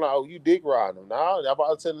people like, oh, you dick riding him. Nah, I'm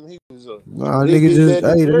about to tell him he was a Nah, this, nigga this, just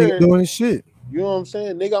that, and the hey, the nigga third. doing his shit. You know what I'm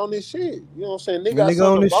saying? Nigga on this shit. You know what I'm saying? Nigga The got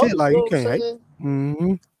nigga on something this shit about it. like You you know what I'm can't hate. saying?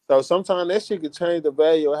 Mm-hmm. So sometimes that shit could change the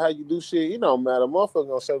value of how you do shit. You know, matter. Motherfucker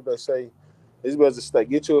gonna say what they say. It's better to stay,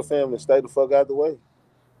 get you a family, and stay the fuck out the way.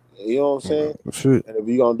 You know what I'm saying? Shit. And if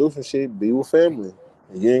you gonna do some shit, be with family.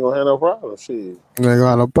 And you ain't gonna have no problem. Shit. Ain't gonna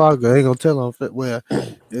have no problem. Ain't gonna tell on well,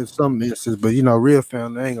 in some instances, but you know, real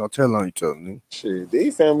family ain't gonna tell on each other. Nigga. Shit.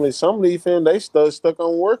 These families, some of these families, they stuck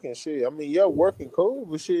on working. Shit. I mean, yeah, working cool,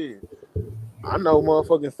 but shit. I know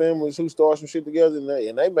motherfucking families who start some shit together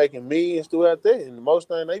and they making millions throughout that. And the most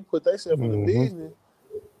thing they put themselves in the Mm-hmm. business.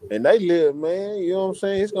 And they live, man. You know what I'm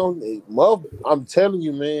saying? It's gonna. I'm telling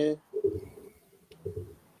you, man.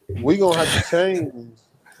 We gonna have to change.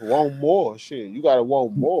 Want more shit. You gotta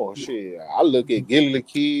want more shit. I look at Gilly the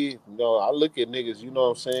Kid. You know, I look at niggas. You know what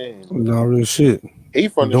I'm saying? Not real shit. He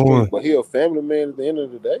from the Doing street, but he a family man at the end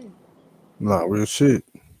of the day. not real shit.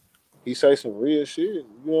 He say some real shit. You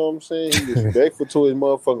know what I'm saying? He respectful to his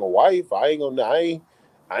motherfucking wife.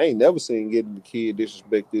 I ain't never seen Gilly the Kid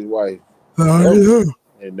disrespect his wife. Yeah.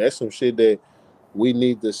 And that's some shit that we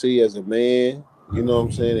need to see as a man. You know what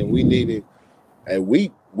I'm saying? And we need it. And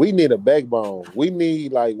we need a backbone. We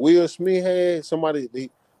need like Will Smith had somebody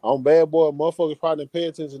on Bad Boy. Motherfuckers probably didn't pay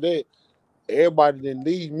attention to that. Everybody didn't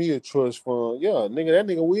leave me a trust fund. Yeah, nigga, that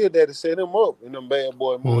nigga Will Daddy set him up in them Bad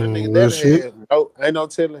Boy movies. That nigga Real Daddy shit. had ain't no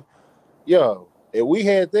telling. Yo, if we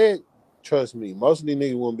had that, trust me, most of these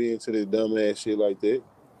niggas wouldn't be into this dumb ass shit like that.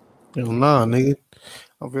 Hell nah, nigga.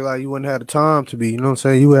 I feel like you wouldn't have the time to be, you know what I'm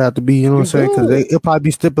saying? You would have to be, you know what I'm You saying? Because good. it'll probably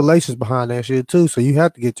be stipulations behind that shit too. So you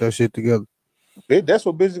have to get your shit together. That's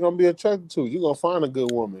what bitches gonna be attracted to. You gonna find a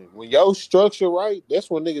good woman. When your structure right, that's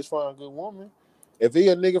when niggas find a good woman. If he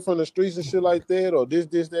a nigga from the streets and shit like that, or this,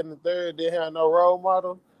 that, and the third, they have no role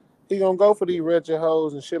model, he gonna go for these wretched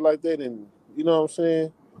hoes and shit like that, and you know what I'm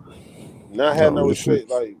saying? Not have Not no real shit. respect,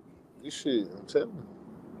 like this shit. I'm telling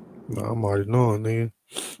you. No, I'm already knowing, nigga.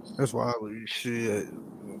 That's why shit.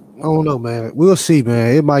 I don't know, man. We'll see,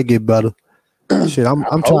 man. It might get better. Shit, I'm I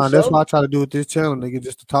I'm hope trying. That's why so. I try to do with this channel, nigga,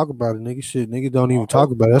 just to talk about it, nigga. Shit, niggas don't I even talk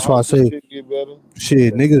hope, about it. That's I why I hope this say, shit get better.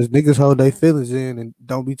 shit, niggas hold their feelings in and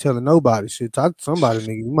don't be telling nobody. Shit, talk to somebody,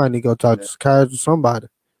 nigga. You might need to go talk to psychiatrist, somebody,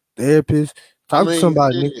 therapist. I Talk to mean,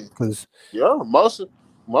 somebody, nigga, shit. because Yeah, most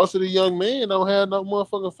of the young men don't have no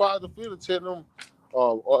motherfucking father figure to tell them,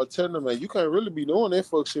 or tell them, man, you can't really be doing that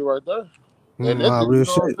fuck shit right there. And that's nah, just, you real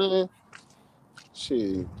know shit. what I'm saying?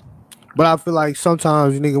 Shit. But I feel like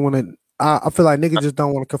sometimes nigga want to. I feel like nigga just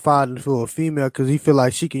don't want to confide into a female because he feel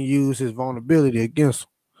like she can use his vulnerability against him.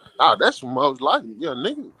 Ah, that's most likely. Yeah,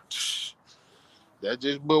 nigga. That's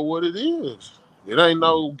just but what it is. It ain't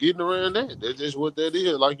no getting around that. That's just what that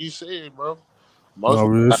is. Like you said, bro. Most No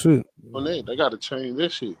women real got shit. on that. They got to change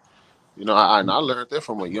that shit. You know, I learned that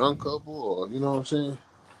from a young couple, or you know what I'm saying.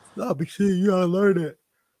 Nah, but shit, you gotta learn that.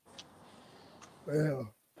 Yeah.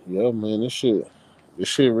 Yeah, man, this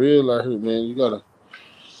shit real out here, man. You gotta.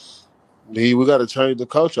 We gotta change the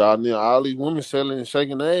culture. I mean, all these women selling and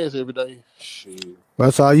shaking their ass every day. Shit.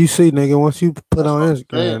 That's all you see, nigga. Once you put That's on what I'm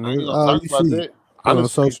saying. Instagram, I ain't nigga, gonna all talk you about see that. put on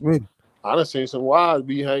social media. I done seen some wives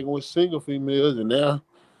be hanging with single females, and now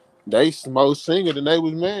they more single than they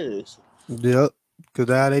was married. Yep. Cause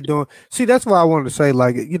how they doing? See, that's why I wanted to say,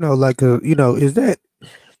 like, is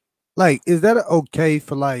that okay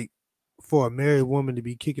for for a married woman to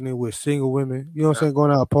be kicking it with single women? You know what I'm saying?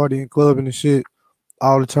 Going out partying, clubbing and shit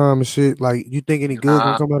all the time and shit. Like, you think any good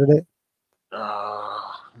gonna Nah, come out of that?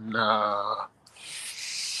 nah.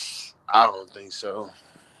 I don't think so.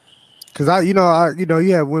 Cause you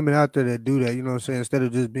have women out there that do that. You know what I'm saying? Instead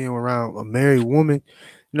of just being around a married woman,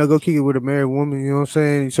 go kick it with a married woman. You know what I'm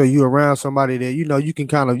saying? So you around somebody that you can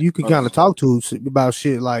kind of talk to about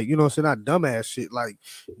shit like what I'm saying, not dumbass shit like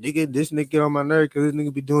nigga, this nigga get on my nerve because this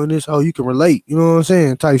nigga be doing this. Oh, you can relate. You know what I'm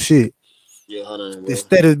saying? Type shit. Yeah, hold on, bro.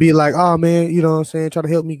 Instead of be like, oh man, you know what I'm saying, try to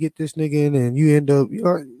help me get this nigga in, and you end up,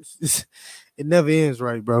 it never ends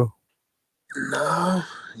right, bro. Nah,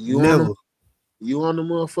 you Never. on the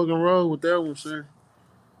motherfucking road with that one, sir.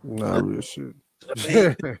 Nah, real shit.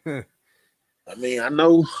 I mean, I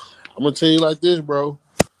know. I'm gonna tell you like this, bro.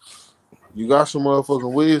 You got some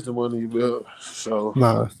motherfucking wisdom under your belt, so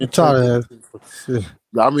Nah, try to have.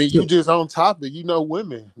 I mean, you just on topic. You know,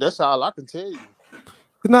 women. That's all I can tell you.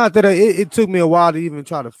 Not that it took me a while to even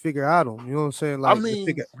try to figure out them. You know what I'm saying? Like, I mean,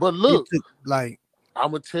 but look, like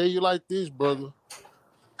I'm gonna tell you like this, brother.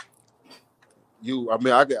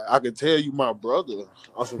 I can tell you my brother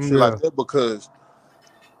on some shit like that because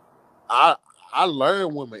I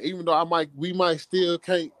learn women, even though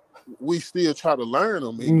we still try to learn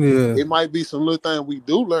them. It might be some little thing we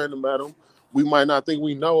do learn about them. We might not think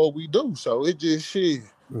we know what we do, so it just shit.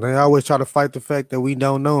 They always try to fight the fact that we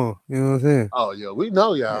don't know them. You know what I'm saying? Oh yeah, we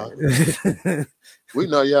know y'all. We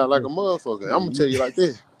know y'all like a motherfucker. I'm gonna tell you like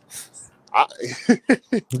this.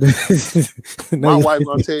 My wife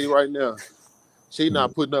gonna tell you right now, she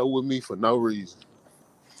not putting up with me for no reason.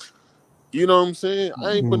 You know what I'm saying?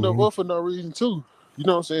 I ain't putting up with her for no reason too. You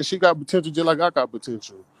know what I'm saying? She got potential just like I got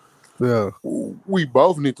potential. Yeah. We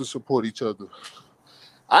both need to support each other.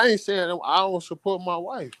 I ain't saying I don't support my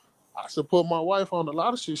wife. I support my wife on a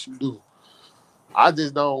lot of shit she do. I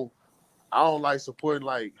don't like supporting,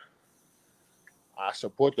 like, I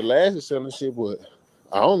support the last selling shit, but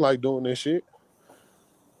I don't like doing that shit.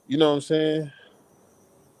 You know what I'm saying?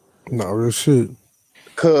 No, real shit.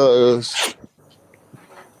 Cause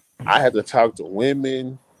I had to talk to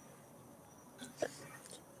women,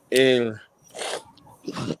 and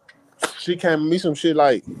she came to me some shit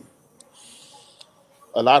like,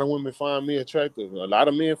 a lot of women find me attractive. A lot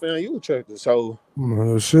of men find you attractive. So,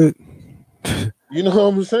 shit. You know what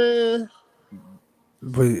I'm saying?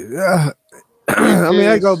 But I mean,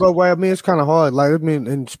 I go both ways. I mean, it's kind of hard. Like, I mean,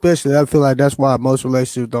 and especially, I feel like that's why most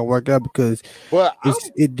relationships don't work out because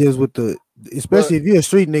it deals with especially if you're a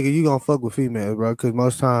street nigga, you gonna fuck with females, bro. Because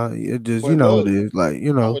most time it just, it is like,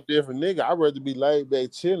 I'm a different nigga. I'd rather be laid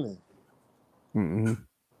back chilling. Mm-hmm.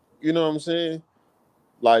 You know what I'm saying?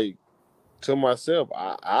 Like, to myself,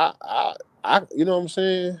 I you know what I'm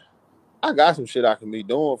saying? I got some shit I can be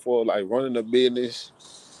doing for, like, running a business,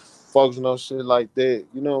 focusing on shit like that.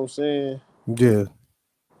 You know what I'm saying? Yeah.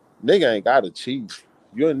 Nigga ain't got to cheat.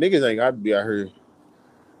 Niggas ain't got to be out here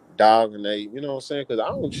dogging they, you know what I'm saying? Because I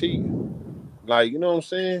don't cheat. Like, you know what I'm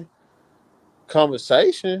saying?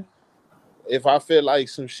 Conversation. If I feel like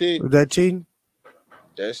some shit. Is that cheating?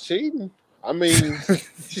 That's cheating. I mean,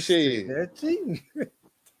 shit. That's cheating.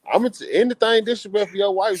 Anything disrespectful for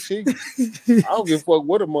your wife, cheating. I don't give a fuck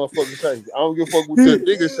what a motherfucker say. I don't give a fuck what your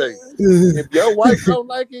nigga say. If your wife don't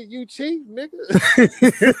like it, you cheat, nigga.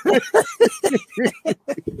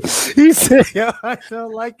 He said, "Yo, I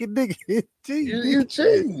don't like it, nigga." You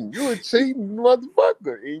cheating. You a cheating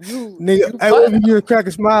motherfucker, and you nigga. You crack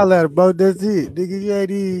a smile at her, bro. That's it, nigga. You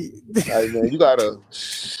ain't even. Hey,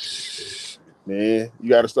 man, you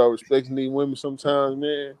gotta start respecting these women sometimes,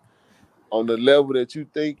 man. On the level that you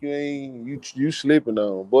think you slipping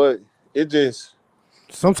on, but it just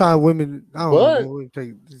sometimes women. I don't know. We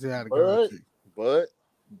take this out of context. But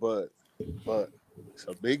it's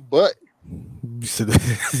a big but.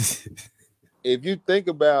 If you think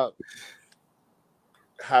about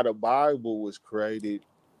how the Bible was created,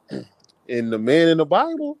 and the men in the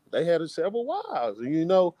Bible, they had several wives,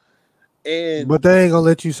 and but they ain't gonna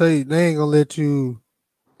let you say. They ain't gonna let you.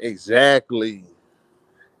 Exactly.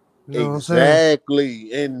 You know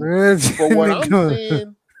exactly. And for what I'm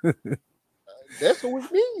saying, that's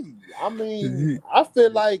what we need. I mean, I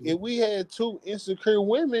feel like if we had two insecure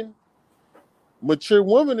women, mature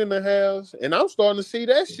women in the house, and I'm starting to see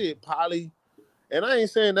that shit, Polly. And I ain't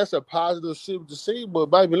saying that's a positive shit to see, but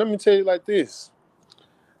baby, let me tell you like this.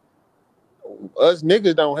 Us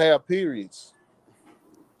niggas don't have periods.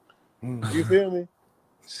 You feel me?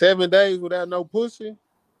 7 days without no pussy?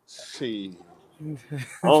 Shit.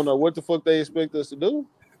 I don't know what the fuck they expect us to do.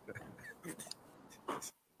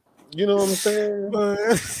 You know what I'm saying?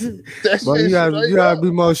 But you gotta be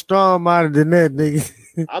more strong-minded than that,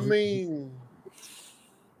 nigga. I mean,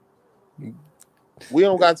 we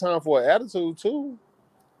don't got time for an attitude too.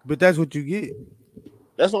 But that's what you get.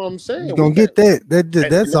 That's what I'm saying. You gonna get that. That's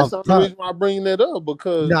the only reason why I bring that up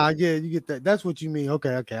because yeah, you get that. That's what you mean.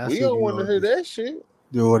 Okay. We don't want to hear that shit.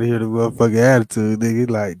 You want to hear the motherfucking attitude, nigga.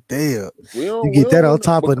 Like, damn. You We get that don't on want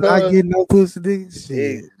top of not because getting no pussy, nigga?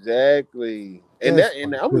 Shit. exactly. That's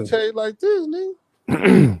And fucked I'm gonna tell you like this,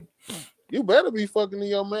 nigga. up. You better be fucking in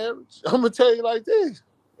your marriage. I'm gonna tell you like this.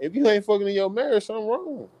 If you ain't fucking in your marriage, something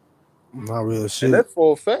wrong. Not real And shit. that's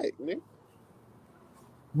for a fact, nigga.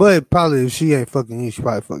 But probably if she ain't fucking you, she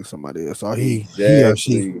probably fucking somebody else. Or he or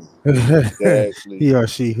she. Exactly. Exactly. He or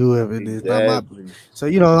she, whoever it is. Not my. Exactly. So,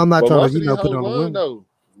 I'm not But trying most to, of these put it hoes on the lying women. though.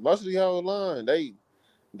 Most of these hoes lying.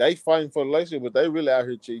 They fighting for the relationship, but they really out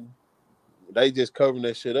here cheating. They just covering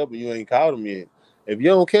that shit up and you ain't caught them yet. If you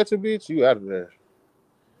don't catch a bitch, you out of there.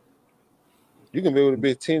 You can be with a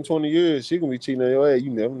bitch 10, 20 years. She can be cheating on your ass.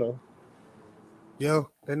 You never know. Yo,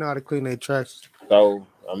 they know how to clean their tracks. So,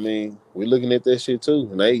 I mean, we looking at that shit too.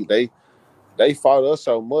 And they fought us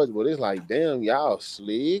so much, but it's like, damn, y'all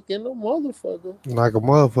slick in the motherfucker. Like a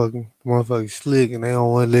motherfucking slick, and they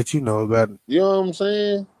don't want to let you know about it. You know what I'm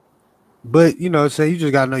saying? But, say you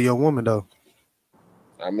just got to know your woman, though.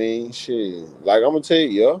 I mean, shit. Like, I'm gonna tell you,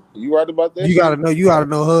 yo, you right about that You shit? gotta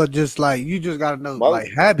know her just like you just gotta know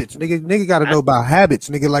like habits, nigga. Nigga gotta know about habits,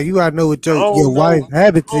 nigga. Like you gotta know what your wife's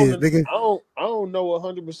habits is, nigga. I don't know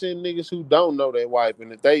 100% niggas who don't know their wife,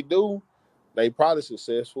 and if they do, they probably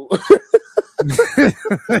successful.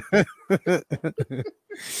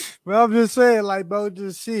 Well, I'm just saying, like, bro,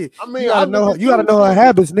 just shit. I mean, You gotta know her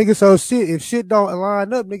habits, nigga. So shit, if shit don't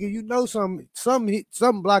line up, nigga, you know something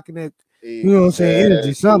blocking that. You know what I'm saying?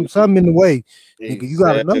 Energy, something in the way, nigga. You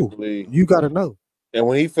gotta know. You gotta know. And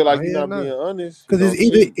when he feel like you're not being honest, because it's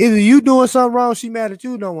either you doing something wrong, she mad at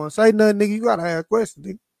you, don't want to say nothing, nigga. You gotta ask questions,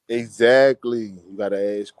 nigga. Exactly. You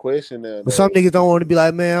gotta ask questions now. But some niggas don't want to be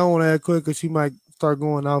like, man, I don't want to ask questions because she might start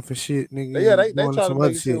going off and shit, nigga. Yeah, they try to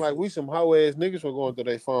make it seem like we some hoe ass niggas for going through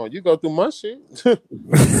their phone. You go through my shit.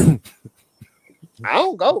 I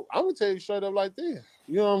don't go. I'm gonna tell you straight up like this.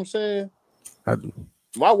 You know what I'm saying? I do.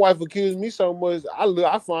 My wife accused me so much.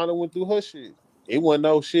 I finally went through her shit. It wasn't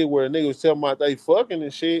no shit where a nigga was telling me they fucking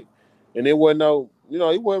and shit, and it wasn't no,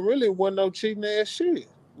 it wasn't no cheating ass shit.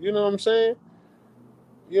 You know what I'm saying?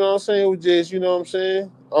 You know what I'm saying? It was just, you know what I'm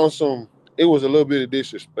saying? On some, it was a little bit of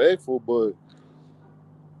disrespectful, but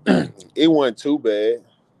it wasn't too bad.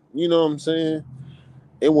 You know what I'm saying?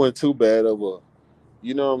 It wasn't too bad of a,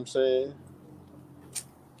 you know what I'm saying?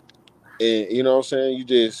 And you know what I'm saying? You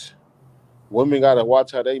just, women gotta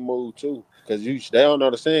watch how they move too, cause they don't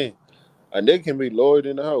understand. A nigga can be loyal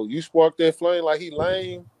in the hoe. You spark that flame like he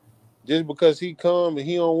lame, just because he come and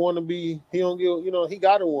he don't want to be, he don't give, he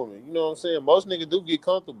got a woman. You know what I'm saying? Most niggas do get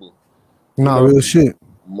comfortable. Nah, real shit.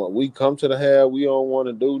 We come to the house, we don't want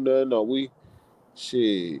to do nothing, or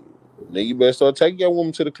shit. Nigga, you better start taking your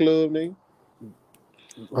woman to the club, nigga.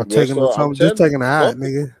 Or taking her something, just taking her out,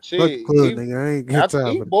 nigga. Shit, fuck the club, nigga. I ain't got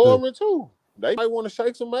time for the boring too. They might want to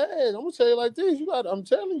shake some ass. I'm gonna tell you like this. I'm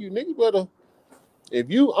telling you, nigga, better. I'm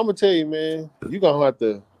gonna tell you, man, you're gonna have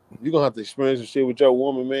to experience some shit with your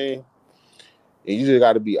woman, man. And you just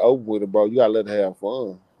gotta be open with it, bro. You gotta let her have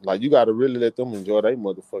fun. Like, you gotta really let them enjoy their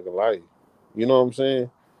motherfucking life. You know what I'm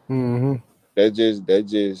saying? Mm-hmm. That's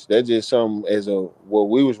just something what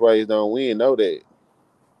we was raised on. We didn't know that.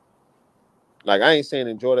 Like, I ain't saying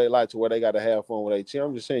enjoy their life to where they gotta have fun with their chick.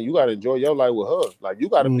 I'm just saying you gotta enjoy your life with her. Like, you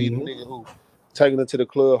gotta be the nigga who taking her to the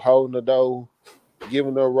club, holding the door,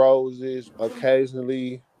 giving her roses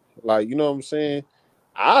occasionally. Like, you know what I'm saying?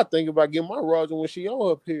 I think about getting my roses when she on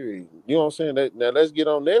her period. You know what I'm saying? Now let's get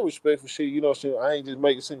on that respect for shit. You know what I'm saying? I ain't just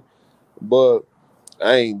making sense, but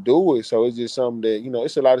I ain't do it. So it's just something that,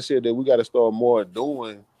 it's a lot of shit that we got to start more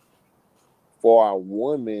doing for our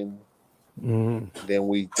women than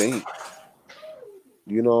we think.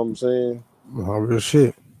 You know what I'm saying? Oh, real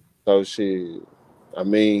shit. So shit. I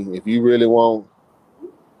mean, if you really want,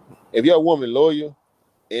 if you're a woman loyal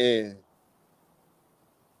and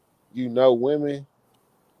you know women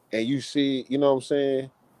and you see, you know what I'm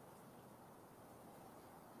saying,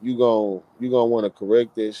 you gonna want to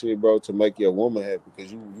correct that shit, bro, to make your woman happy because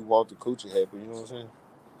you want the coochie happy. You know what I'm saying?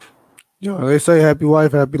 Yo, they say happy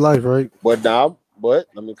wife, happy life, right? But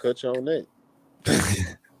let me cut you on that.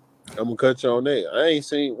 I'm gonna cut you on that. I ain't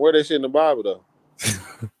seen where that shit in the Bible though.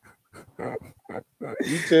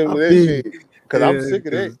 You tell me that shit, cause I'm sick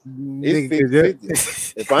of that. It's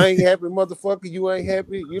 50-50. If I ain't happy, motherfucker, you ain't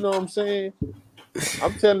happy. You know what I'm saying?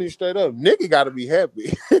 I'm telling you straight up, nigga gotta be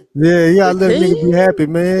happy. Yeah, you gotta let nigga be happy,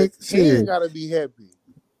 man. The king gotta be happy.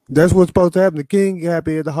 That's what's supposed to happen. The king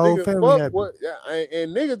happy, the whole family happy.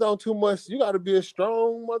 And niggas don't too much. You gotta be a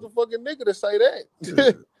strong motherfucking nigga to say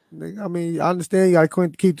that. Nigga, I mean, I understand you gotta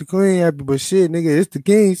keep the queen happy, but shit, nigga, it's the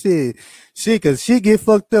king shit, cause shit get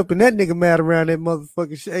fucked up and that nigga mad around that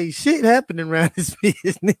motherfucking shit. Hey, shit happening around this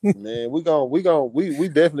bitch, nigga. Man, we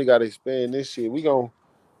definitely gotta expand this shit. We gonna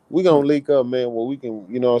link up, man, where we can,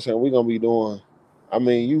 you know what I'm saying, we gonna be doing. I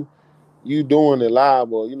mean, you doing it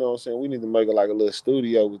live, or you know what I'm saying, we need to make it like a little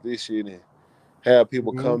studio with this shit and have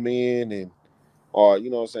people Mm-hmm. come in and or you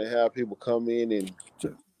know what I'm saying, have people come in and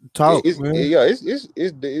Talk, man.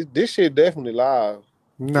 it's this shit definitely live.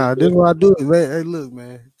 Nah, this is what I do. Hey, look,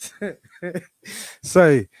 man.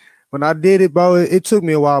 Say, when I did it, bro, it took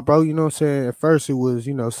me a while, bro. You know what I'm saying? At first, it was,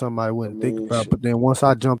 something I wouldn't think about. Shit. But then once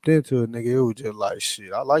I jumped into it, nigga, it was just like,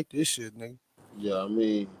 shit, I like this shit, nigga. Yeah, I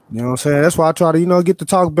mean, you know what I'm saying? That's why I try to, get to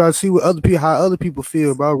talk about, see what other people, how other people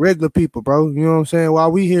feel, bro. Regular people, bro. You know what I'm saying?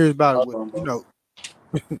 While we hear about it, what,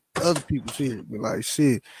 other people feel. But like,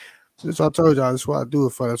 shit. That's what I told y'all. That's what I do it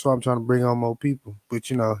for. That's why I'm trying to bring on more people. But,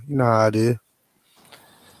 you know how it is.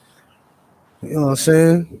 You know what I'm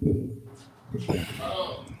saying?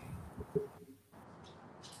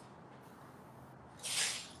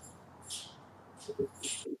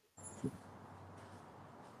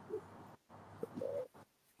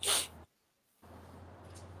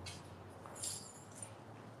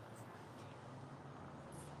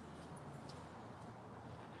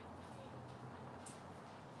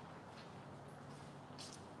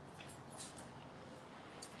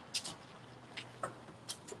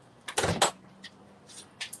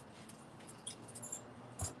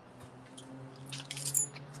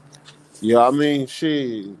 yeah, I mean,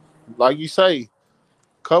 shit. Like you say,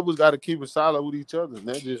 couples got to keep it solid with each other. And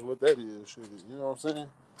that's just what that is. Shit. You know what I'm saying?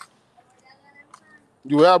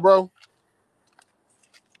 You out, bro?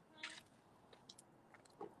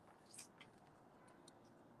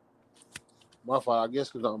 My fault, I guess,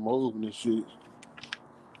 because I'm moving and shit.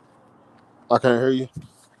 I can't hear you.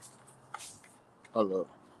 Hold up.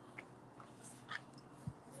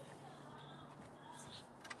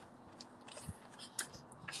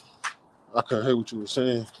 I can't hear what you were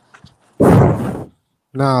saying.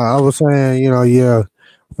 Nah, I was saying, yeah, I'm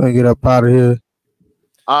gonna get up out of here.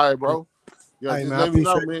 All right, bro. Yeah, Hey, just man, I let me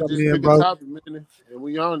know, appreciate man. you coming Just in, pick a bro. topic, man, and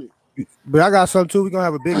we on it. But I got something too. We're gonna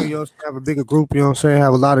have a bigger, have a bigger group, you know what I'm saying?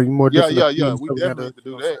 Have a lot of more different Yeah. opinions We coming at definitely us. have to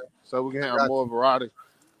You know do what I'm that saying? so we can I have got more variety.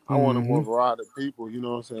 I want a more variety of people. You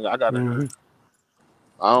know what I'm saying? I gotta hear.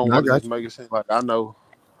 I don't I want to got just you. make it seem like I know.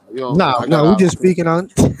 You know, No, I got we all just the speaking on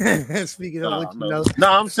speaking on Nah, what you no. know.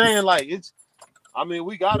 No, I'm saying like it's. I mean,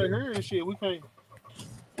 we gotta hear and shit. We ain't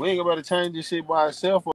gonna be able to change this shit by itself.